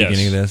do the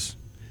beginning of this?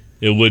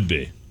 It would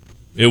be.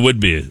 It would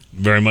be,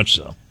 very much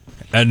so.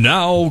 And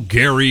now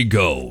Gary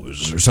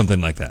goes, or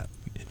something like that.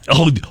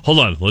 Oh, hold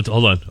on. Hold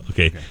on.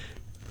 Okay.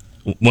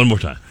 One more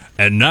time.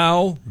 And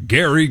now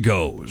Gary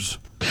goes.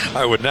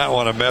 I would not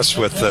want to mess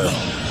with the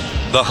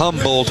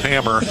Humboldt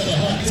hammer.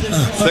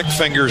 Thick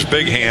fingers,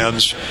 big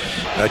hands.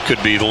 That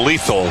could be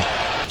lethal.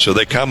 So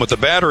they come with the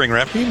battering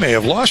ram. He may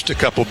have lost a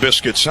couple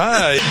biscuits.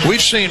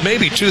 We've seen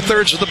maybe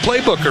 2/3 of the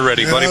playbook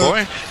already, buddy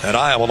boy. That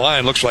Iowa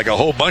line looks like a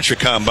whole bunch of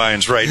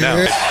combines right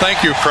now.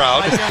 Thank you,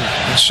 crowd.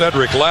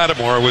 Cedric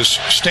Lattimore was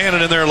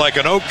standing in there like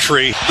an oak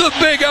tree. The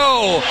Big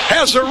O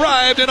has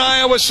arrived in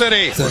Iowa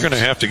City. We're going to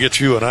have to get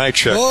you an eye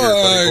check here,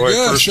 buddy boy.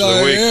 First of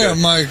the week. Am,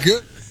 my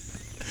good.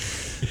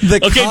 Okay,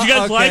 did you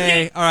guys like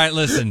it? All right,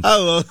 listen.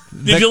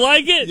 Did you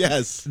like it?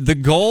 Yes. The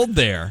gold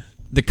there,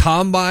 the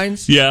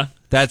combines. Yeah.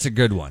 That's a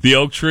good one. The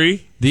oak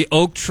tree? The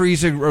oak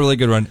tree's a really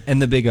good one. And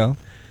the Big O.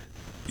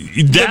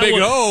 The Big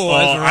O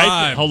has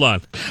arrived. Hold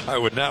on. I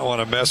would not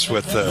want to mess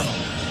with the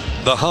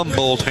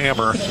Humboldt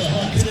hammer.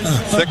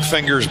 Thick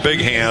fingers, big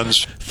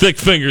hands. Thick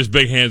fingers,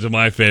 big hands are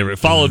my favorite,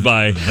 followed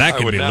by that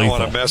could be lethal. I would not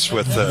want to mess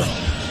with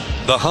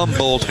the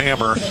Humboldt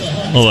hammer.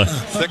 Hold on.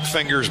 Thick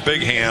fingers,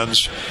 big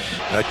hands.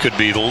 That could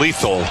be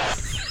lethal.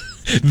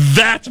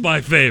 That's my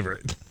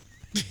favorite.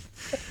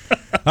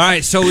 All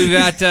right, so we've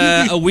got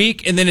a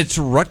week, and then it's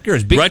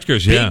Rutgers.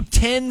 Rutgers, yeah. Big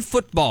Ten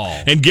football.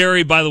 And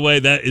Gary, by the way,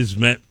 that is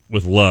meant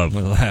with love.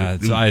 Well,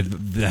 I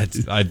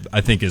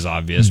think is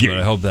obvious, but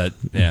I hope that,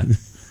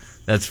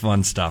 that's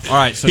fun stuff. All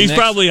right, so he's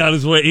probably on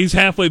his way. He's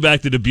halfway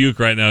back to Dubuque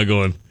right now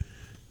going,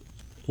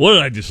 what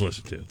did I just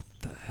listen to?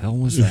 What the hell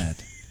was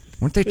that?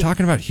 Weren't they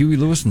talking about Huey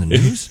Lewis in the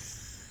news?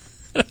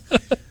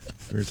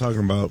 We were talking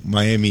about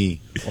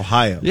Miami,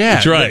 Ohio. Yeah.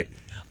 That's right.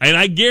 And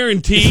I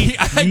guarantee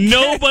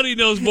nobody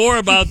knows more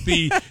about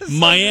the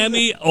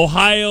Miami,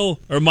 Ohio,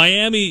 or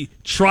Miami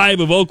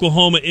tribe of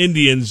Oklahoma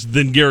Indians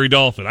than Gary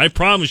Dolphin. I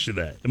promise you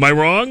that. Am I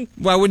wrong?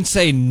 Well, I wouldn't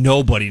say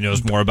nobody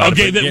knows more about it.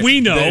 Okay, that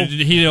we know.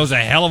 He knows a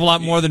hell of a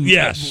lot more than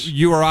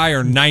you or I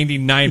or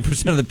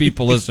 99% of the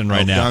people listening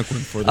right now.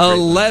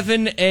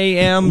 11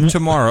 a.m.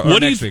 tomorrow, or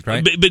next week,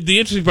 right? But the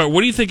interesting part,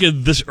 what do you think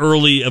of this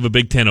early of a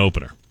Big Ten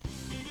opener?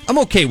 I'm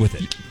okay with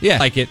it. Yeah.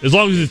 Like it. As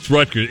long as it's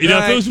Rutgers. If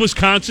it was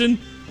Wisconsin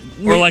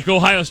or like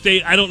Ohio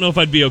State, I don't know if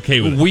I'd be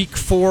okay with it. Week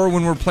 4,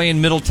 when we're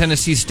playing Middle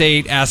Tennessee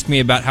State, ask me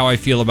about how I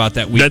feel about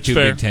that Week 2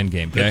 Big Ten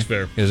game. Okay? That's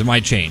fair. Because it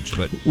might change.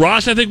 But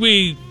Ross, I think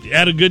we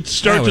had a good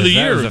start to the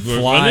year. It was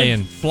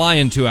a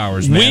flying 2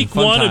 hours, man. Week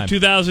 1 of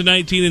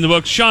 2019 in the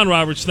books. Sean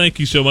Roberts, thank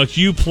you so much.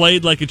 You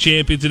played like a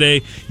champion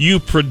today. You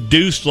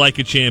produced like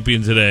a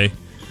champion today.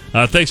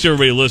 Thanks to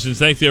everybody who listens.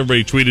 Thanks to everybody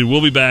who tweeted.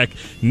 We'll be back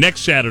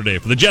next Saturday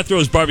for the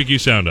Jethro's Barbecue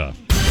Sound Off.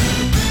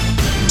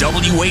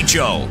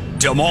 WHO,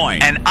 Des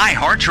Moines, an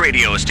iHeart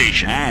radio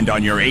station, and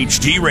on your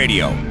HD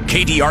radio,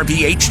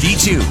 KDRP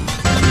HD2.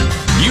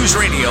 News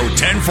Radio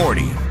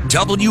 1040,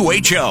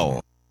 WHO.